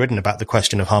 you've written about the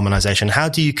question of harmonization. How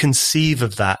do you conceive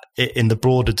of that in the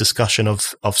broader discussion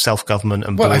of self-government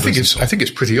and borders? Well, I think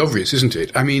it's pretty obvious, isn't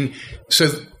it? I mean, so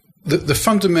the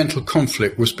fundamental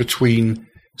conflict was between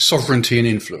sovereignty and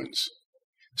influence.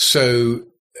 So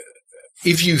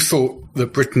if you thought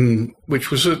that Britain, which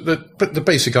was the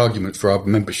basic argument for our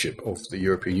membership of the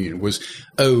European Union was,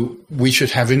 we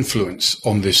should have influence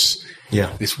on this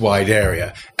wide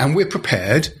area. And we're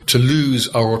prepared to lose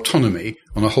our autonomy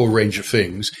on a whole range of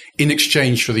things in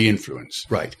exchange for the influence.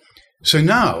 Right. So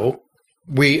now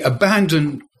we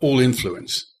abandon all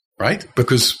influence. Right?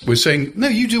 Because we're saying, no,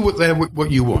 you do what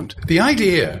you want. The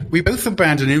idea, we both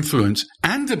abandon influence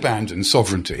and abandon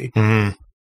sovereignty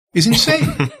is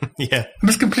insane.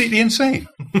 It's completely insane.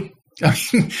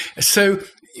 So,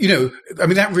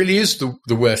 that really is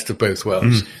the worst of both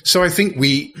worlds. So I think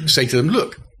we say to them,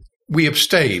 look, we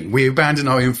abstain. We abandon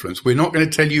our influence. We're not going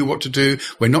to tell you what to do.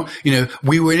 We're not,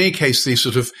 we were in any case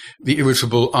the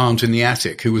irritable aunt in the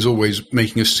attic who was always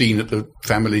making a scene at the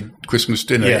family Christmas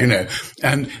dinner,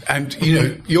 and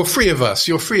you're free of us.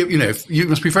 You're free of, you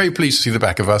must be very pleased to see the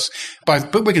back of us,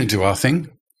 but we're going to do our thing.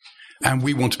 And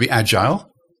we want to be agile,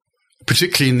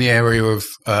 particularly in the area of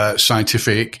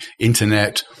scientific,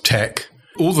 internet, tech,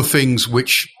 all the things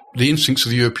which the instincts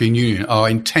of the European Union are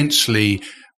intensely,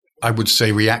 I would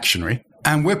say, reactionary,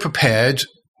 and we're prepared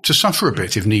to suffer a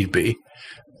bit if need be.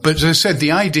 But as I said,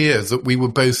 the idea that we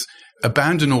would both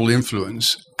abandon all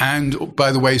influence and,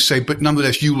 by the way, say, but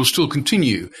nonetheless, you will still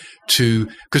continue to,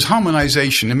 because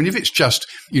harmonization, I mean, if it's just,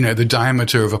 the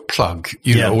diameter of a plug,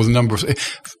 or the number of,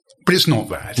 but it's not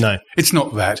that. No. It's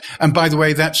not that. And by the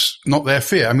way, that's not their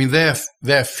fear. I mean, their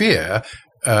fear,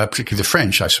 particularly the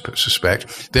French, I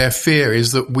suspect, their fear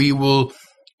is that we will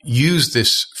use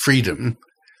this freedom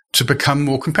to become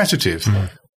more competitive.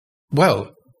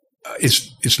 Well,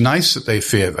 it's nice that they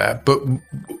fear that, but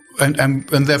and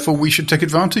therefore we should take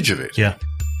advantage of it. Yeah.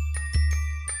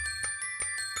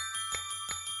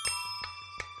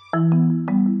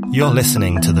 You're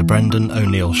listening to The Brendan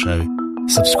O'Neill Show.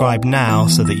 Subscribe now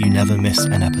so that you never miss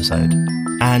an episode.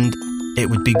 And it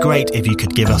would be great if you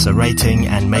could give us a rating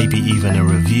and maybe even a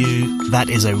review. That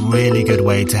is a really good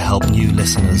way to help new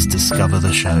listeners discover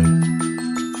the show.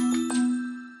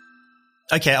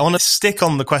 Okay, I want to stick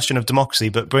on the question of democracy,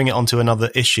 but bring it onto another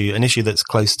issue, an issue that's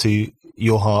close to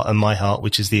your heart and my heart,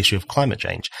 which is the issue of climate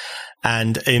change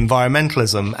and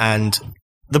environmentalism and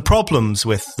the problems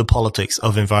with the politics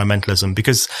of environmentalism.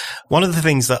 Because one of the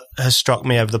things that has struck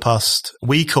me over the past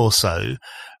week or so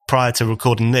prior to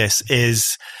recording this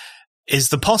is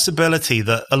the possibility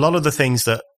that a lot of the things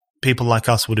that people like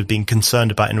us would have been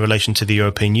concerned about in relation to the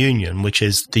European Union, which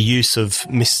is the use of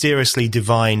mysteriously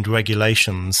divined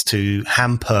regulations to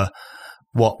hamper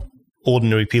what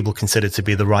ordinary people consider to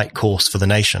be the right course for the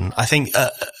nation. I think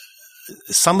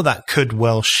some of that could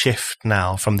well shift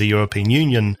now from the European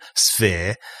Union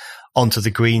sphere onto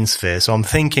the green sphere. So I'm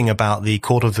thinking about the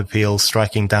Court of Appeal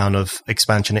striking down of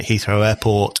expansion at Heathrow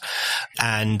Airport,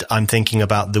 and I'm thinking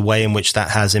about the way in which that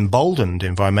has emboldened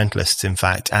environmentalists, in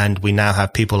fact. And we now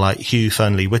have people like Hugh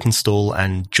Fearnley-Whittenstall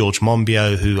and George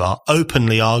Monbiot who are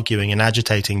openly arguing and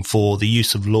agitating for the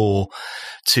use of law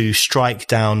to strike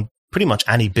down pretty much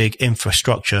any big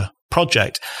infrastructure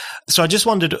project. So I just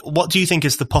wondered, what do you think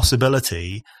is the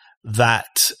possibility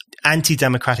that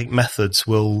anti-democratic methods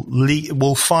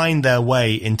will find their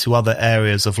way into other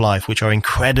areas of life which are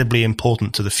incredibly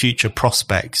important to the future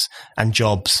prospects and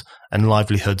jobs and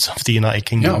livelihoods of the United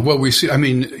Kingdom? Yeah, well, we see. I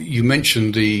mean, you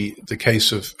mentioned the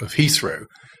case of Heathrow,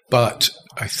 but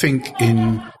I think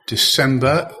in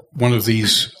December, one of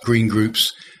these green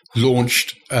groups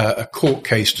launched a court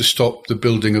case to stop the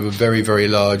building of a very, very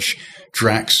large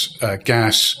Drax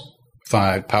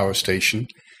gas-fired power station.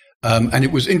 And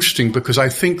it was interesting because I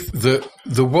think that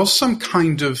there was some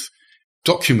kind of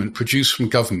document produced from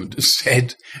government that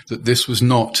said that this was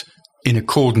not in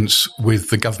accordance with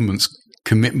the government's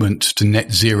commitment to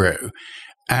net zero.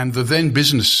 And the then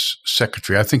business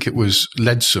secretary, I think it was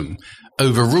Leadsom,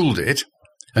 overruled it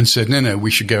and said, no,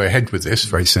 we should go ahead with this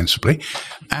very sensibly.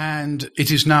 And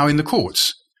it is now in the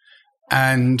courts.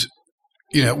 And,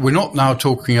 we're not now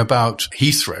talking about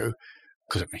Heathrow,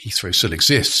 because Heathrow still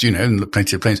exists, and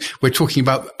plenty of planes. We're talking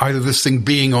about either this thing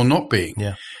being or not being.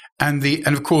 Yeah. And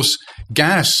of course,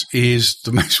 gas is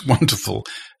the most wonderful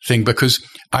thing, because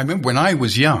I remember when I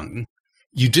was young,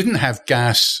 you didn't have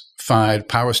gas-fired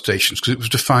power stations because it was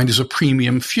defined as a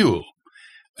premium fuel.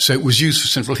 So it was used for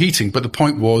central heating. But the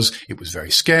point was it was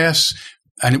very scarce,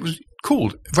 and it was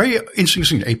called, very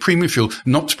interesting, a premium fuel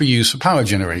not to be used for power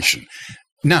generation.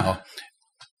 Now,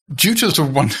 due to the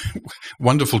sort of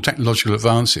wonderful technological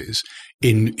advances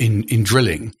in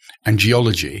drilling and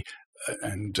geology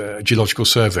and geological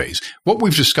surveys, what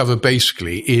we've discovered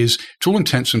basically is, to all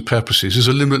intents and purposes, is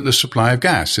a limitless supply of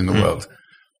gas in the world.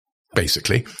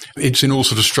 Basically, it's in all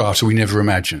sort of strata we never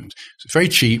imagined. It's very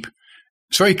cheap,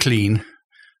 it's very clean,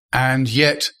 and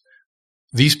yet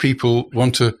these people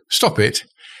want to stop it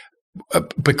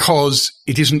because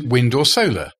it isn't wind or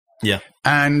solar. Yeah.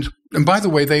 And by the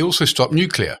way, they also stop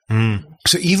nuclear.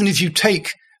 So even if you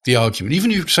take the argument,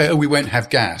 even if you say, oh, we won't have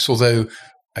gas, although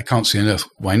I can't see enough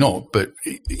why not, but,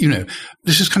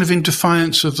 this is kind of in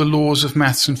defiance of the laws of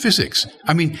maths and physics.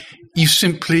 I mean, you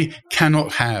simply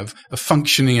cannot have a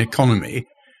functioning economy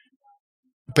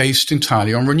based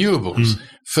entirely on renewables.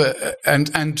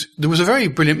 And there was a very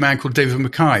brilliant man called David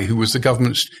Mackay, who was the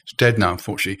government's, dead now,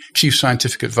 unfortunately, chief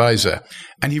scientific advisor.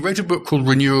 And he wrote a book called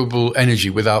Renewable Energy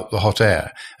Without the Hot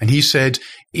Air. And he said,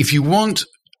 if you want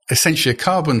essentially a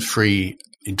carbon-free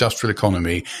industrial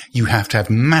economy, you have to have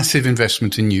massive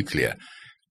investment in nuclear.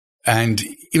 And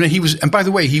and by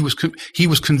the way, he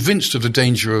was convinced of the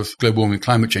danger of global warming and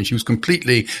climate change. He was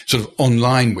completely sort of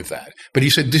online with that. But he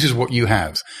said, this is what you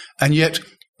have. And yet,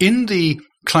 in the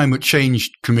Climate Change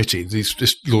Committee,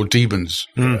 this Lord Debon's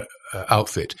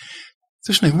outfit,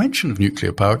 there's no mention of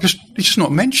nuclear power. It's just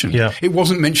not mentioned. Yeah. It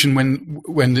wasn't mentioned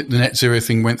when the net zero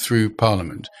thing went through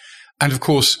Parliament. And of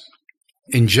course,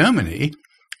 in Germany,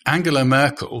 Angela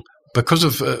Merkel, because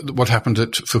of what happened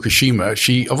at Fukushima,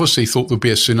 she obviously thought there'd be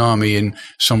a tsunami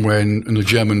somewhere in the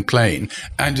German plain,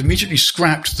 and immediately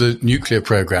scrapped the nuclear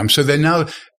program. So they're now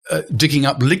digging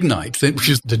up lignite, which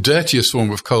is the dirtiest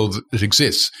form of coal that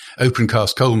exists, open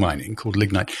cast coal mining called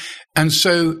lignite. And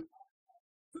so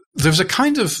there's a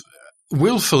kind of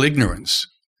willful ignorance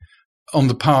on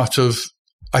the part of,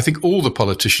 I think, all the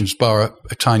politicians, bar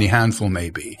a tiny handful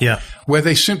maybe, where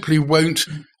they simply won't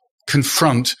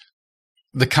confront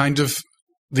the kind of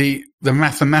the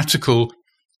mathematical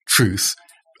truth,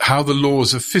 how the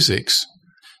laws of physics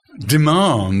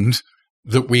demand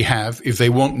that we have, if they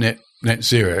want net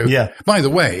zero. Yeah. By the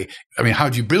way, I mean, how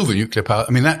do you build the nuclear power?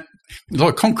 I mean, a lot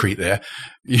of concrete there.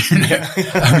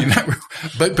 I mean,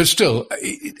 but still,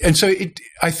 and so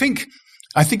I think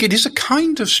it is a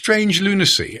kind of strange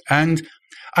lunacy, and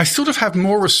I sort of have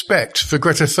more respect for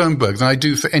Greta Thunberg than I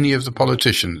do for any of the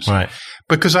politicians. Right.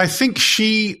 Because I think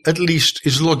she, at least,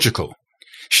 is logical.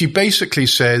 She basically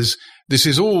says, this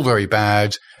is all very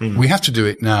bad. We have to do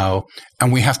it now,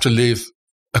 and we have to live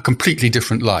a completely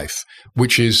different life,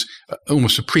 which is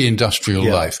almost a pre-industrial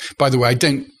life. By the way, I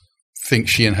don't think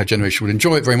she and her generation would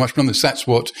enjoy it very much, but nonetheless, that's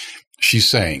what she's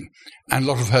saying. And a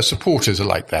lot of her supporters are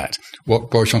like that, what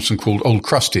Boris Johnson called old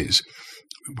crusties,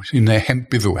 in their hemp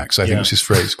bivouacs, I think was his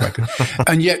phrase. Quite good.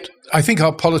 And yet, I think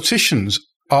our politicians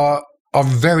are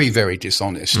very, very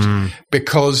dishonest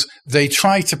because they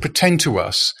try to pretend to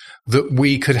us that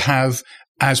we could have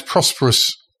as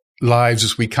prosperous lives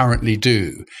as we currently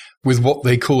do with what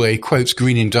they call a, quotes,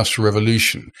 green industrial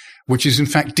revolution, which is in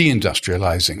fact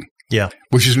deindustrializing. Yeah.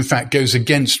 Which is in fact goes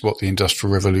against what the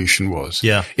industrial revolution was.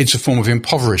 Yeah. It's a form of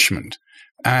impoverishment.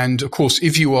 And of course,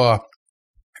 if you are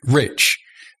rich,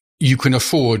 you can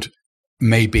afford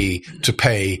maybe to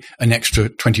pay an extra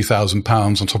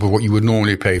 £20,000 on top of what you would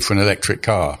normally pay for an electric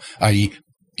car, i.e.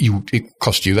 it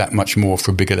cost you that much more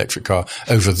for a big electric car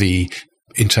over the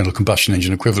internal combustion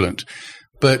engine equivalent.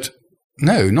 But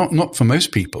no, not for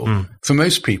most people. For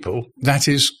most people, that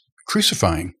is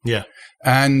crucifying. Yeah.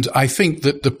 And I think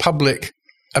that the public,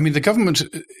 I mean, the government,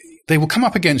 they will come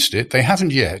up against it. They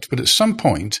haven't yet, but at some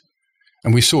point,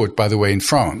 and we saw it, by the way, in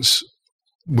France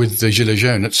with the Gilets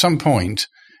jaunes, at some point,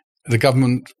 the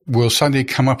government will suddenly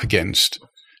come up against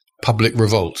public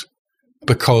revolt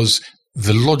because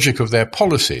the logic of their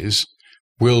policies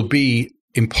will be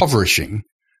impoverishing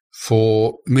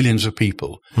for millions of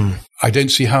people. I don't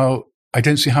see how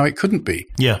it couldn't be.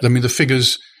 Yeah. I mean, the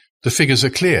figures are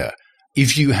clear.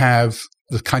 If you have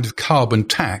the kind of carbon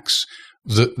tax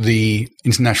that the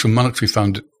International Monetary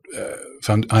Fund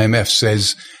IMF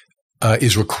says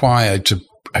is required to,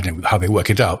 I don't know how they work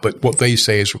it out, but what they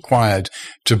say is required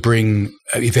to bring,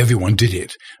 if everyone did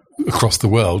it across the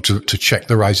world to check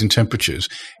the rise in temperatures,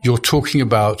 you're talking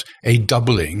about a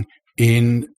doubling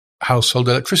in household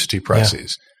electricity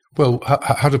prices. Yeah. Well,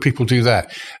 how do people do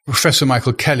that? Professor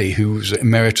Michael Kelly, who's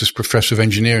emeritus professor of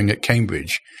engineering at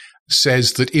Cambridge,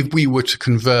 says that if we were to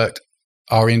convert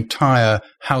our entire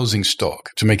housing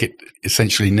stock to make it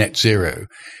essentially net zero,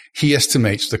 he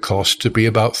estimates the cost to be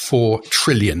about £4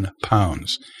 trillion.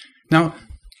 Now,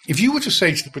 if you were to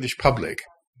say to the British public,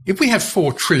 if we had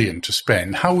 £4 trillion to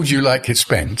spend, how would you like it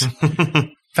spent?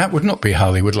 that would not be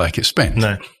how they would like it spent.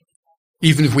 No.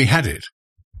 Even if we had it,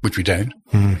 which we don't.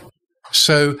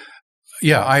 So,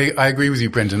 yeah, I agree with you,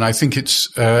 Brendan. I think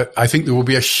I think there will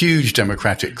be a huge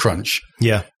democratic crunch.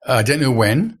 Yeah. I don't know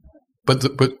when, but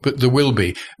there will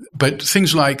be. But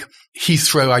things like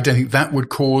Heathrow, I don't think that would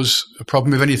cause a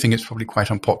problem. If anything, it's probably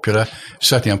quite unpopular,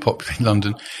 certainly unpopular in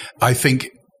London. I think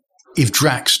if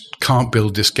Drax can't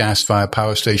build this gas-fired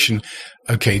power station,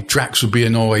 okay, Drax will be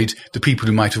annoyed. The people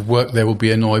who might have worked there will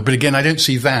be annoyed. But again, I don't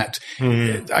see that.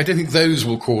 I don't think those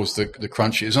will cause the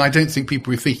crunches. And I don't think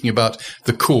people are thinking about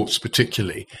the courts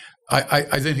particularly. I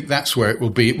don't think that's where it will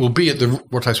be. It will be at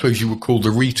what I suppose you would call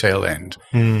the retail end,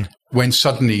 when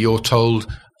suddenly you're told,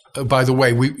 by the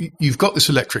way, you've got this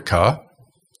electric car.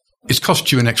 It's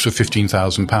cost you an extra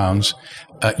 £15,000.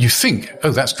 You think,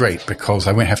 oh, that's great because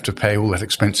I won't have to pay all that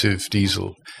expensive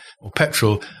diesel or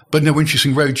petrol. But no, we're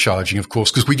introducing road charging, of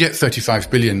course, because we get 35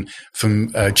 billion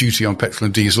from duty on petrol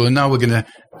and diesel. And now we're going to.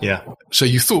 Yeah. So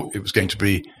you thought it was going to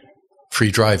be free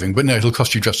driving, but no, it'll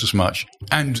cost you just as much.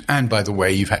 And by the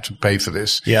way, you've had to pay for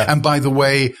this. Yeah. And by the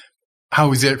way,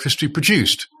 how is the electricity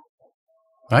produced?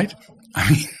 Right?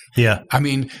 I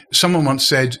mean, someone once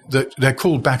said that they're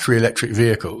called battery electric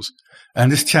vehicles. And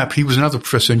this chap, he was another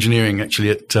professor of engineering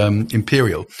actually at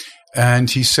Imperial. And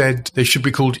he said they should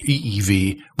be called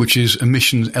EEV, which is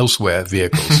emissions elsewhere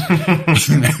vehicles.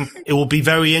 It will be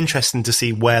very interesting to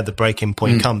see where the breaking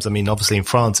point comes. I mean, obviously in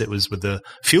France, it was with the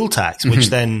fuel tax, which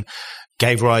then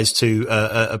gave rise to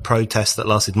a protest that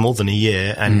lasted more than a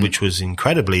year and which was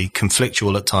incredibly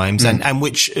conflictual at times and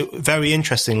which very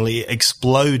interestingly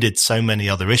exploded so many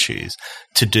other issues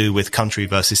to do with country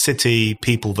versus city,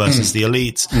 people versus the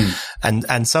elites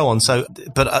and so on. So,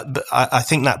 but I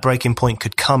think that breaking point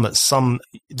could come at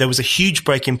there was a huge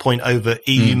breaking point over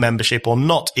EU membership or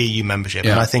not EU membership.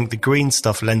 And I think the green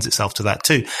stuff lends itself to that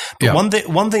too. But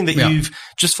one thing that you've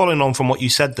just following on from what you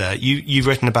said there, you've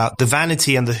written about the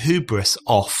vanity and the hubris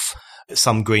off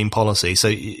some green policy. So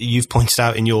you've pointed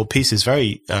out in your pieces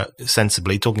very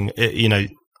sensibly talking,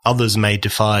 others may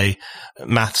defy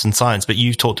maths and science, but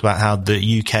you've talked about how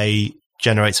the UK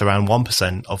generates around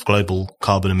 1% of global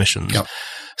carbon emissions. Yep.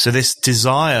 So this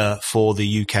desire for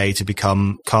the UK to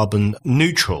become carbon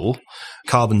neutral,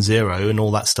 carbon zero and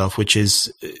all that stuff, which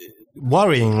is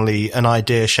worryingly an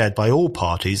idea shared by all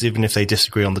parties, even if they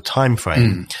disagree on the time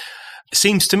frame,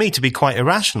 seems to me to be quite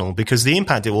irrational because the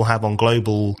impact it will have on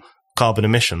global carbon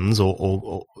emissions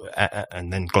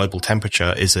and then global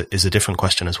temperature is a different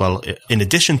question as well. In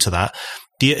addition to that,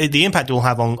 the impact it will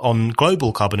have on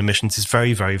global carbon emissions is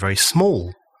very, very, very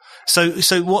small. So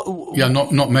what? Yeah,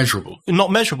 not measurable.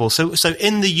 Not measurable. So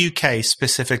in the UK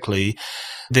specifically,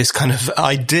 this kind of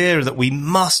idea that we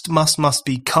must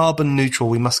be carbon neutral,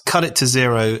 we must cut it to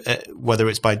zero, whether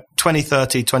it's by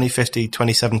 2030, 2050,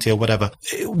 2070 or whatever.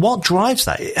 What drives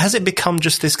that? Has it become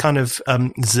just this kind of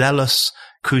zealous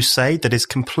crusade that is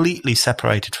completely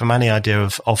separated from any idea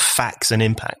of facts and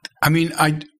impact? I mean,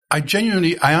 I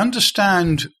genuinely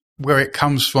understand where it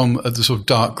comes from at the sort of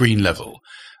dark green level,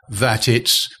 that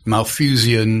it's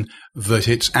Malthusian, that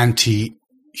it's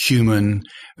anti-human,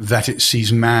 that it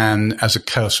sees man as a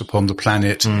curse upon the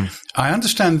planet. I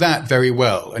understand that very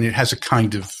well, and it has a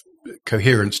kind of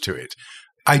coherence to it.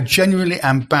 I genuinely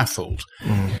am baffled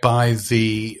by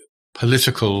the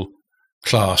political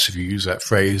class, if you use that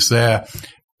phrase.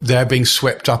 They're being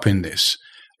swept up in this.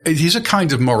 It is a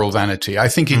kind of moral vanity. I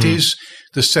think it is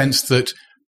the sense that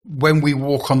when we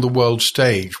walk on the world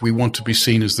stage, we want to be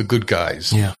seen as the good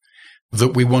guys. Yeah.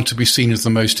 That we want to be seen as the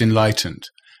most enlightened,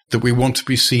 that we want to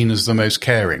be seen as the most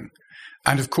caring.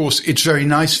 And of course, it's very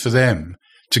nice for them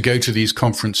to go to these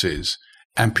conferences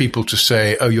and people to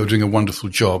say, oh, you're doing a wonderful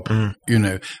job.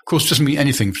 Of course, it doesn't mean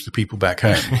anything for the people back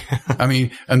home. I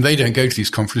mean, and they don't go to these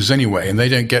conferences anyway, and they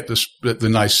don't get the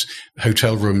nice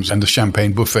hotel rooms and the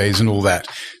champagne buffets and all that.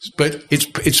 But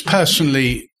it's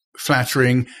personally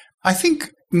flattering. I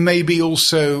think maybe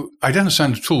also, I don't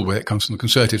understand at all where it comes from the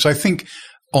Conservatives. I think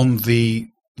on the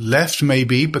left,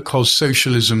 maybe because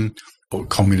socialism or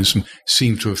communism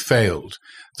seem to have failed,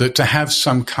 that to have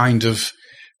some kind of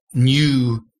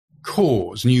new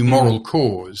moral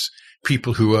cause,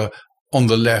 people who are on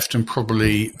the left and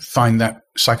probably find that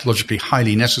psychologically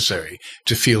highly necessary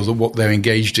to feel that what they're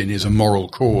engaged in is a moral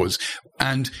cause.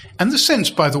 And the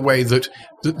sense, by the way, that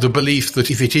the belief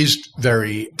that if it is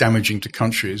very damaging to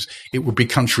countries, it would be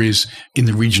countries in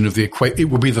the region of the equator. It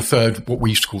would be what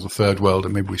we used to call the third world,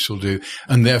 and maybe we still do.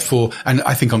 And therefore, and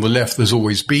I think on the left, there's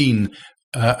always been,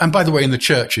 and by the way, in the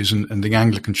churches and the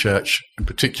Anglican Church in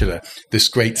particular, this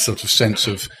great sort of sense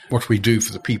of what we do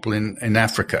for the people in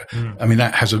Africa. I mean,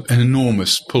 that has an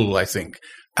enormous pull, I think,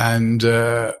 And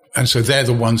so they're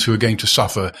the ones who are going to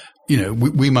suffer.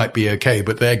 We might be okay,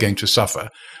 but they're going to suffer.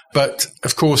 But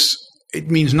of course, it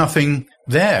means nothing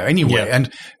there anyway. Yeah.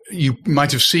 And you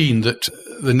might have seen that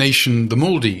the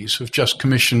Maldives, have just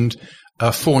commissioned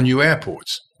 4 new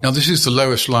airports. Now, this is the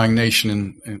lowest lying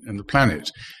nation in the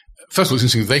planet. First of all, it's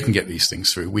interesting that they can get these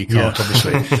things through. We can't,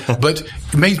 obviously. But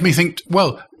it made me think,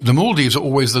 well, the Maldives are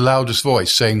always the loudest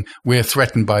voice saying we're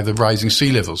threatened by the rising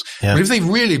sea levels. Yeah. But if they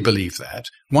really believe that,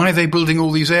 why are they building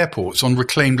all these airports on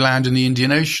reclaimed land in the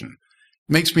Indian Ocean?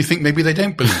 Makes me think maybe they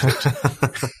don't believe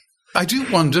it. I do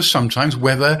wonder sometimes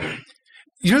whether,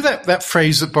 that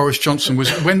phrase that Boris Johnson was,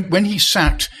 when he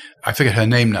sacked, I forget her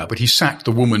name now, but he sacked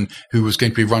the woman who was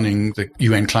going to be running the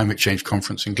UN climate change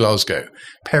conference in Glasgow.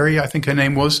 Perry, I think her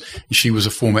name was. She was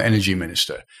a former energy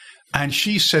minister. And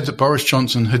she said that Boris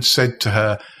Johnson had said to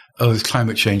her, this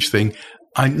climate change thing,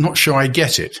 I'm not sure I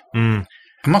get it.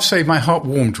 I must say my heart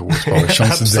warmed towards Boris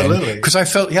Johnson Absolutely. because I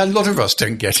felt, a lot of us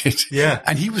don't get it. Yeah.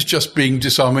 And he was just being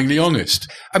disarmingly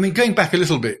honest. I mean, going back a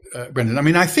little bit,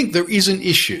 Brendan, I think there is an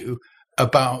issue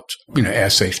about,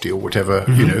 air safety or whatever,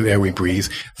 the air we breathe.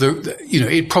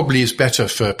 It probably is better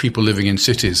for people living in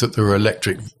cities that there are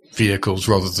electric vehicles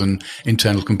rather than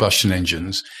internal combustion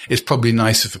engines. It's probably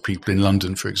nicer for people in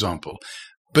London, for example.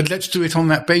 But let's do it on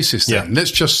that basis then. Yeah.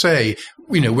 Let's just say,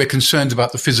 we're concerned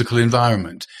about the physical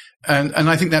environment. And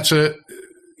I think that's a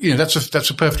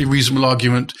perfectly reasonable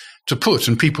argument to put.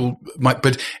 And people might,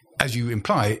 but as you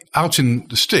imply, out in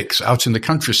the sticks, out in the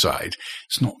countryside,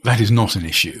 that is not an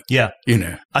issue. Yeah.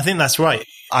 I think that's right.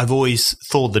 I've always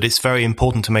thought that it's very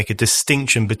important to make a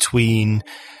distinction between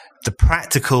the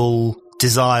practical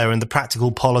desire and the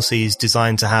practical policies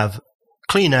designed to have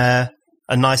clean air,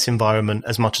 a nice environment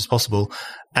as much as possible,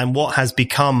 and what has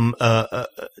become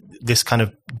this kind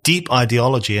of deep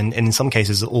ideology and in some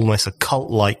cases almost a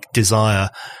cult-like desire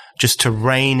just to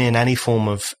rein in any form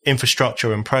of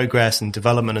infrastructure and progress and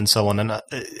development and so on. And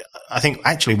I think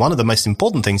actually one of the most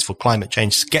important things for climate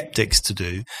change skeptics to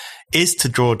do is to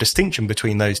draw a distinction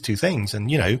between those two things.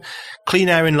 And, clean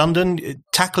air in London,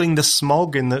 tackling the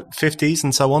smog in the 50s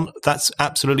and so on, that's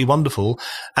absolutely wonderful.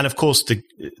 And of course, the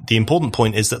important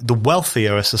point is that the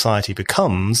wealthier a society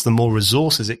becomes, the more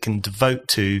resources it can devote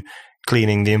to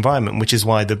cleaning the environment, which is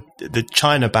why the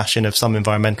China bashing of some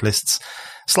environmentalists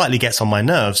slightly gets on my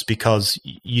nerves, because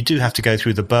you do have to go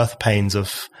through the birth pains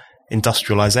of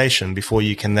industrialization before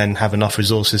you can then have enough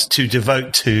resources to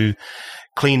devote to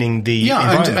cleaning the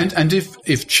environment. And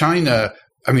if China,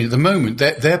 at the moment,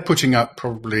 they're putting up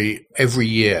probably every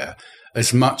year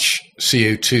as much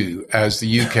CO2 as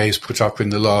the UK has put up in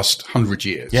the last 100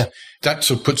 years. Yeah. That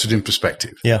sort of puts it in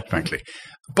perspective, frankly.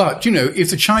 But,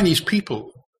 if the Chinese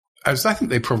people, as I think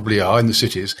they probably are in the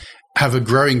cities, have a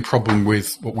growing problem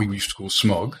with what we used to call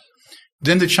smog,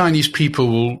 then the Chinese people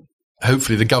will,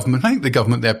 hopefully I think the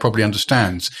government there probably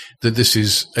understands that this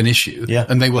is an issue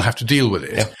and they will have to deal with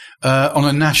it on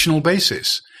a national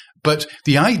basis. But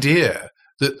the idea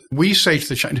that we say to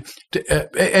the Chinese,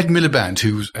 Ed Miliband,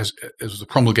 who was the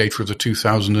promulgator of the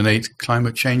 2008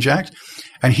 Climate Change Act,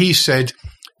 and he said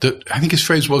that, I think his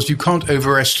phrase was, you can't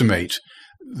overestimate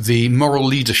the moral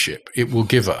leadership it will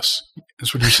give us.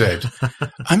 That's what he said.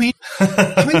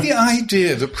 The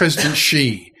idea that President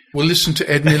Xi will listen to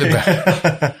Ed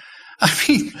Miliband.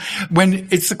 When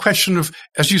it's the question of,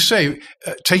 as you say,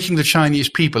 taking the Chinese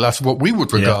people out of what we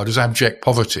would regard as abject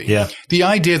poverty. Yeah. The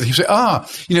idea that you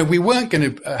say, we weren't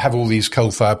going to have all these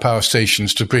coal-fired power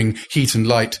stations to bring heat and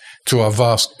light to our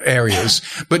vast areas.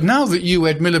 But now that you,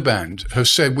 Ed Miliband, have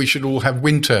said we should all have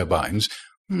wind turbines,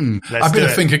 I better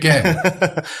think again.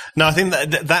 No, I think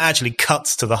that actually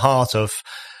cuts to the heart of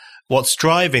what's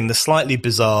driving the slightly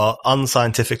bizarre,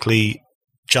 unscientifically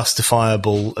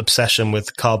justifiable obsession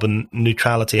with carbon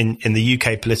neutrality in the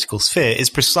UK political sphere is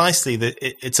precisely that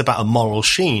it's about a moral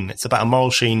sheen. It's about a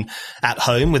moral sheen at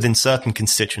home within certain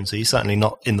constituencies, certainly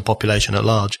not in the population at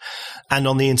large, and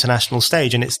on the international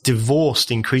stage. And it's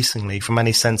divorced increasingly from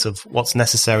any sense of what's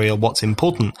necessary or what's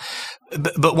important.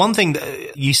 But one thing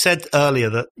that you said earlier,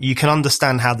 that you can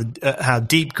understand how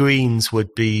deep Greens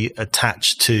would be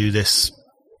attached to this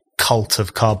cult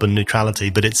of carbon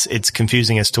neutrality, but it's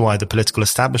confusing as to why the political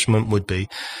establishment would be.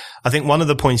 I think one of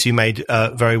the points you made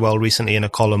very well recently in a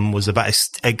column was about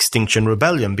Extinction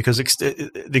Rebellion, because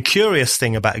the curious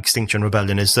thing about Extinction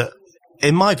Rebellion is that,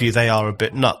 in my view, they are a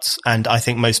bit nuts, and I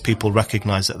think most people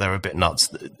recognize that they're a bit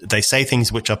nuts. They say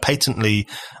things which are patently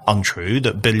untrue,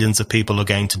 that billions of people are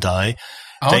going to die.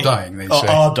 Are dying, they say.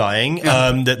 Are dying.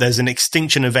 Yeah. That there's an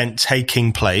extinction event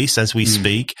taking place as we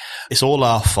speak. It's all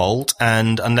our fault.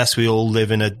 And unless we all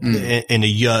live in a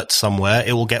yurt somewhere,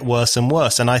 it will get worse and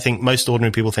worse. And I think most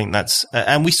ordinary people think that's,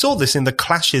 and we saw this in the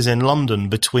clashes in London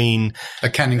between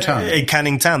Canning Town.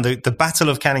 Canning Town, the Battle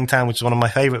of Canning Town, which is one of my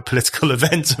favourite political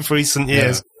events of recent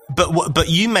years. Yeah. But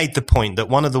you made the point that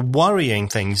one of the worrying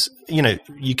things,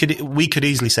 we could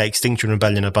easily say Extinction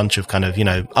Rebellion, a bunch of kind of,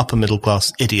 upper middle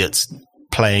class idiots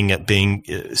playing at being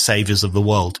saviors of the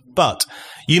world. But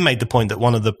you made the point that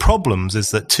one of the problems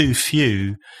is that too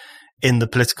few in the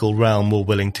political realm were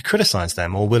willing to criticize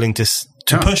them or willing to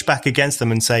push back against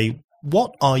them and say,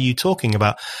 what are you talking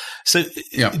about? So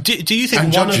do you think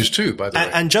and judges too, by the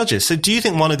way. And judges. So do you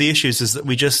think one of the issues is that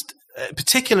we just,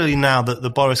 particularly now that the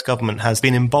Boris government has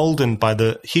been emboldened by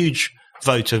the huge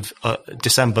vote of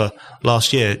December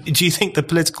last year, do you think the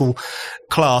political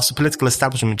class, the political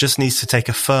establishment just needs to take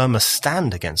a firmer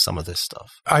stand against some of this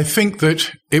stuff? I think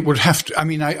that it would have to. I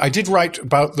mean, I did write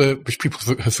about which people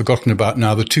have forgotten about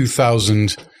now, the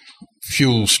 2000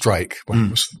 fuel strike. Well, it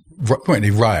was weren't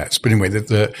any riots, but anyway,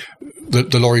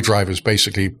 the lorry drivers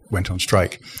basically went on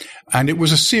strike. And it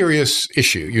was a serious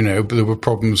issue, there were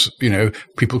problems,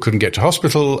 people couldn't get to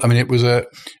hospital. I mean, it was a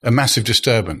massive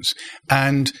disturbance.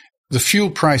 And the fuel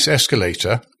price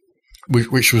escalator,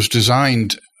 which was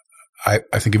designed, I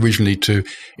think, originally to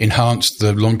enhance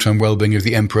the long-term well-being of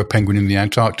the emperor penguin in the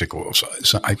Antarctic or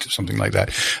something like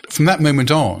that. From that moment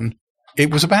on,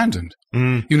 it was abandoned,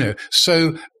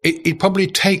 So it probably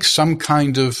takes some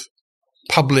kind of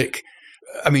public,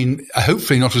 I mean,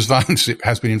 hopefully not as violent as it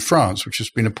has been in France, which has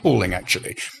been appalling,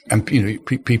 actually. And,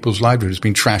 people's livelihoods have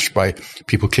been trashed by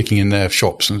people kicking in their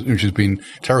shops, which has been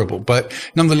terrible. But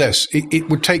nonetheless, it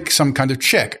would take some kind of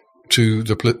check to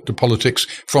the politics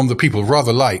from the people,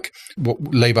 rather like what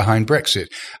lay behind Brexit.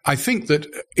 I think that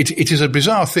it is a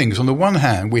bizarre thing, because on the one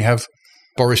hand, we have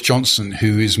Boris Johnson,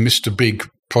 who is Mr. Big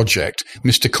Project,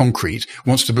 Mr. Concrete,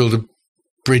 wants to build a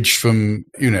bridge from,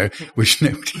 which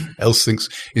nobody else thinks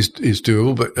is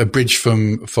doable, but a bridge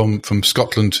from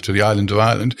Scotland to the island of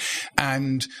Ireland,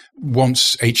 and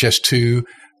wants HS2,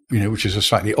 which is a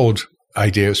slightly odd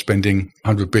idea of spending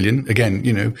 100 billion.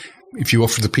 Again, if you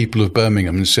offered the people of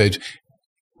Birmingham and said,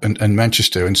 and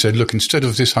Manchester and said, look, instead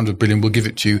of this 100 billion, we'll give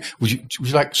it to you. Would you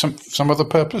like some other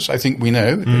purpose? I think we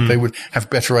know that they would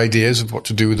have better ideas of what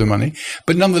to do with the money.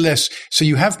 But nonetheless, so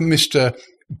you have Mr.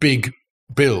 Big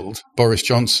Build, Boris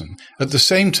Johnson. At the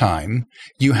same time,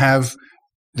 you have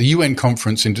the UN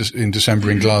conference in December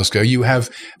in Glasgow. You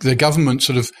have the government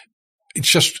it's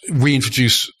just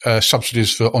reintroduce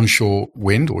subsidies for onshore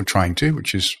wind, or trying to,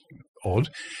 which is odd.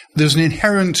 There's an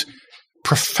inherent,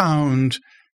 profound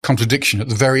contradiction at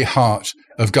the very heart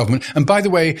of government. And by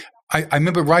the way, I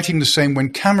remember writing the same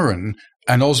when Cameron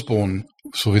and Osborne,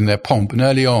 sort of in their pomp and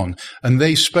early on, and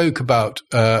they spoke about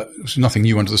nothing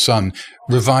new under the sun,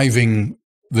 reviving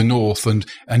the North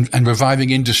and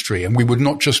reviving industry. And we would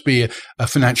not just be a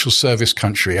financial service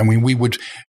country. I mean,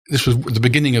 this was the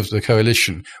beginning of the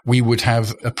coalition. We would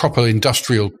have a proper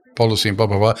industrial policy and blah,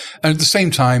 blah, blah. And at the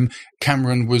same time,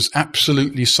 Cameron was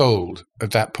absolutely sold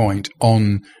at that point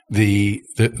on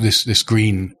this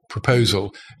green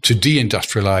proposal to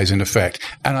deindustrialize in effect.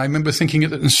 And I remember thinking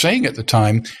and saying at the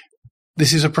time,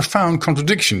 this is a profound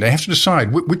contradiction. They have to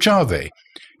decide, which are they?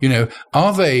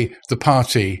 Are they the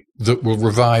party that will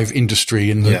revive industry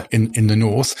in the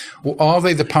North, or are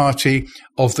they the party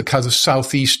of the kind of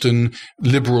southeastern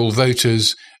liberal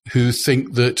voters who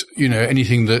think that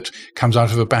anything that comes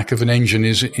out of the back of an engine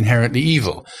is inherently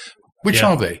evil? Which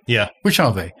are they? Yeah. Which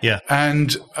are they? Yeah.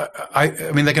 And I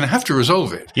mean, they're going to have to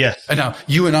resolve it. Yeah. And now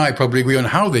you and I probably agree on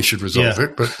how they should resolve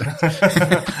it, but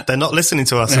they're not listening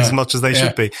to us as much as they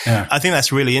should be. Yeah. I think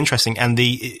that's really interesting. And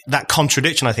that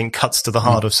contradiction, I think, cuts to the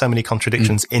heart of so many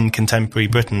contradictions in contemporary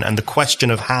Britain. And the question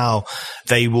of how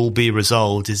they will be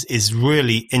resolved is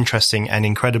really interesting and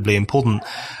incredibly important.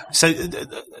 So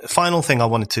the final thing I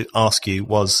wanted to ask you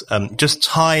was just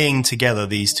tying together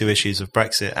these two issues of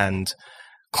Brexit and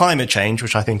climate change,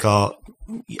 which I think are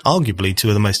arguably two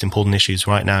of the most important issues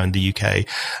right now in the UK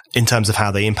in terms of how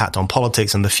they impact on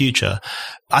politics and the future.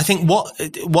 I think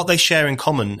what they share in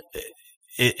common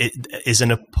is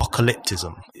an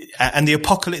apocalypticism. And the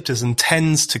apocalypticism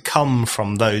tends to come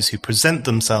from those who present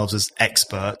themselves as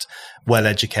expert,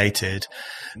 well-educated,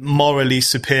 morally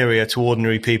superior to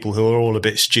ordinary people who are all a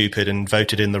bit stupid and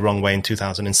voted in the wrong way in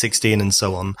 2016 and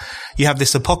so on. You have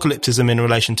this apocalypticism in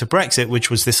relation to Brexit, which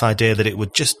was this idea that it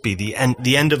would just be the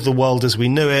end of the world as we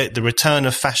knew it, the return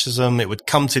of fascism, it would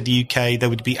come to the UK, there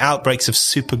would be outbreaks of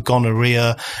super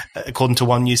gonorrhea, according to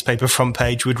one newspaper front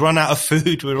page, we'd run out of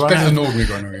food, we'd run out of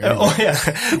ordinary gonorrhea.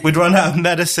 We'd run out of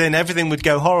medicine, everything would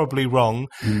go horribly wrong.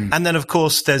 And then, of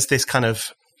course, there's this kind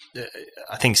of,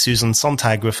 I think Susan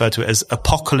Sontag referred to it as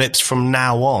apocalypse from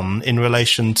now on in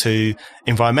relation to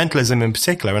environmentalism in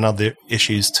particular and other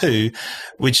issues too,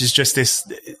 which is just this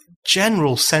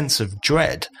general sense of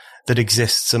dread that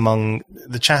exists among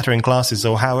the chattering classes,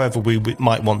 or however we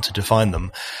might want to define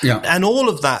them. Yeah. And all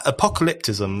of that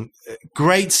apocalypticism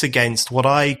grates against what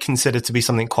I consider to be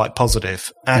something quite positive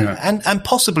and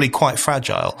possibly quite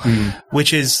fragile,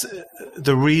 which is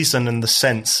the reason and the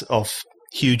sense of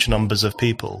huge numbers of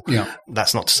people. Yeah.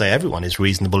 That's not to say everyone is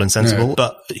reasonable and sensible,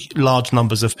 but large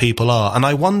numbers of people are. And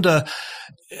I wonder,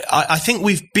 I think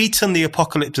we've beaten the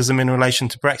apocalypticism in relation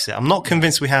to Brexit. I'm not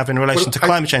convinced we have in relation to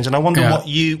climate change. And I wonder what's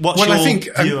your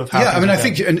view of how I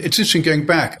think, and it's interesting going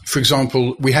back. For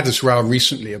example, we had this row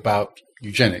recently about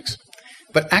eugenics,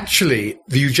 but actually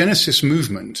the eugenicist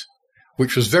movement,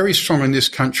 which was very strong in this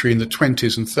country in the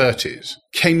 20s and 30s,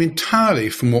 came entirely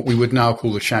from what we would now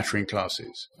call the chattering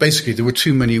classes. Basically, there were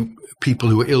too many people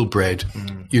who were ill-bred,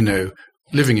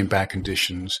 living in bad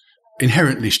conditions,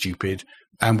 inherently stupid,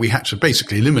 and we had to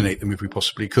basically eliminate them if we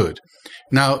possibly could.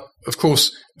 Now, of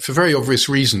course, for very obvious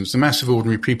reasons, the mass of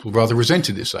ordinary people rather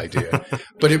resented this idea.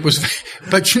 But it was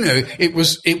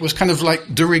kind of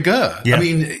like de rigueur. Yeah. I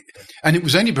mean, and it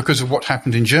was only because of what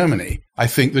happened in Germany, I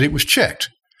think, that it was checked.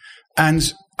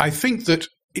 And I think that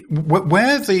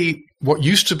what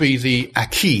used to be the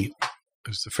acquis,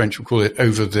 as the French would call it,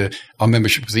 over our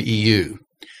membership of the EU,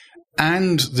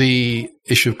 and the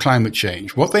issue of climate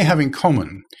change, what they have in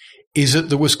common is that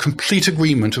there was complete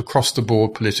agreement across the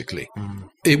board politically.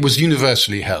 It was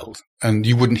universally held, and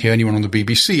you wouldn't hear anyone on the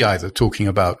BBC either talking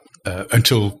about,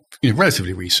 until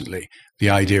relatively recently, the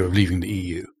idea of leaving the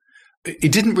EU.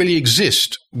 It didn't really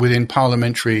exist within the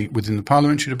parliamentary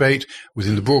debate,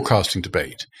 within the broadcasting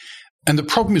debate. And the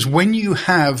problem is when you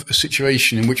have a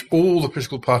situation in which all the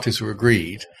political parties are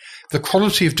agreed, the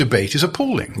quality of debate is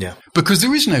appalling. Yeah. Because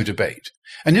there is no debate.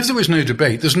 And if there is no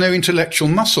debate, there's no intellectual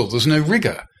muscle, there's no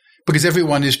rigor, because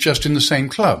everyone is just in the same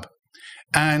club.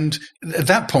 And at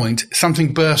that point,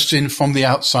 something bursts in from the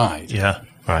outside. Yeah,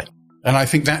 right. And I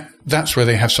think that's where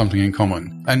they have something in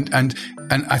common. And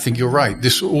I think you're right.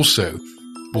 This also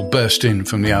will burst in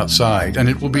from the outside, and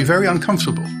it will be very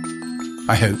uncomfortable,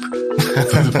 I hope,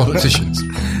 for the politicians.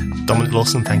 Dominic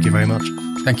Lawson, thank you very much.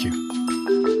 Thank you.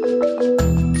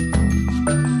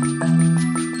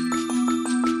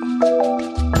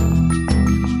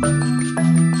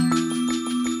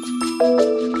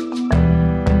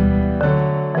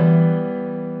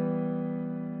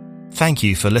 Thank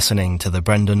you for listening to The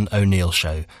Brendan O'Neill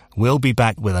Show. We'll be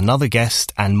back with another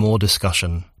guest and more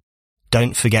discussion.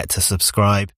 Don't forget to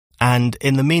subscribe, and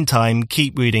in the meantime,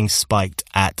 keep reading Spiked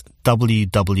at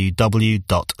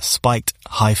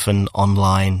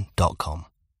www.spiked-online.com.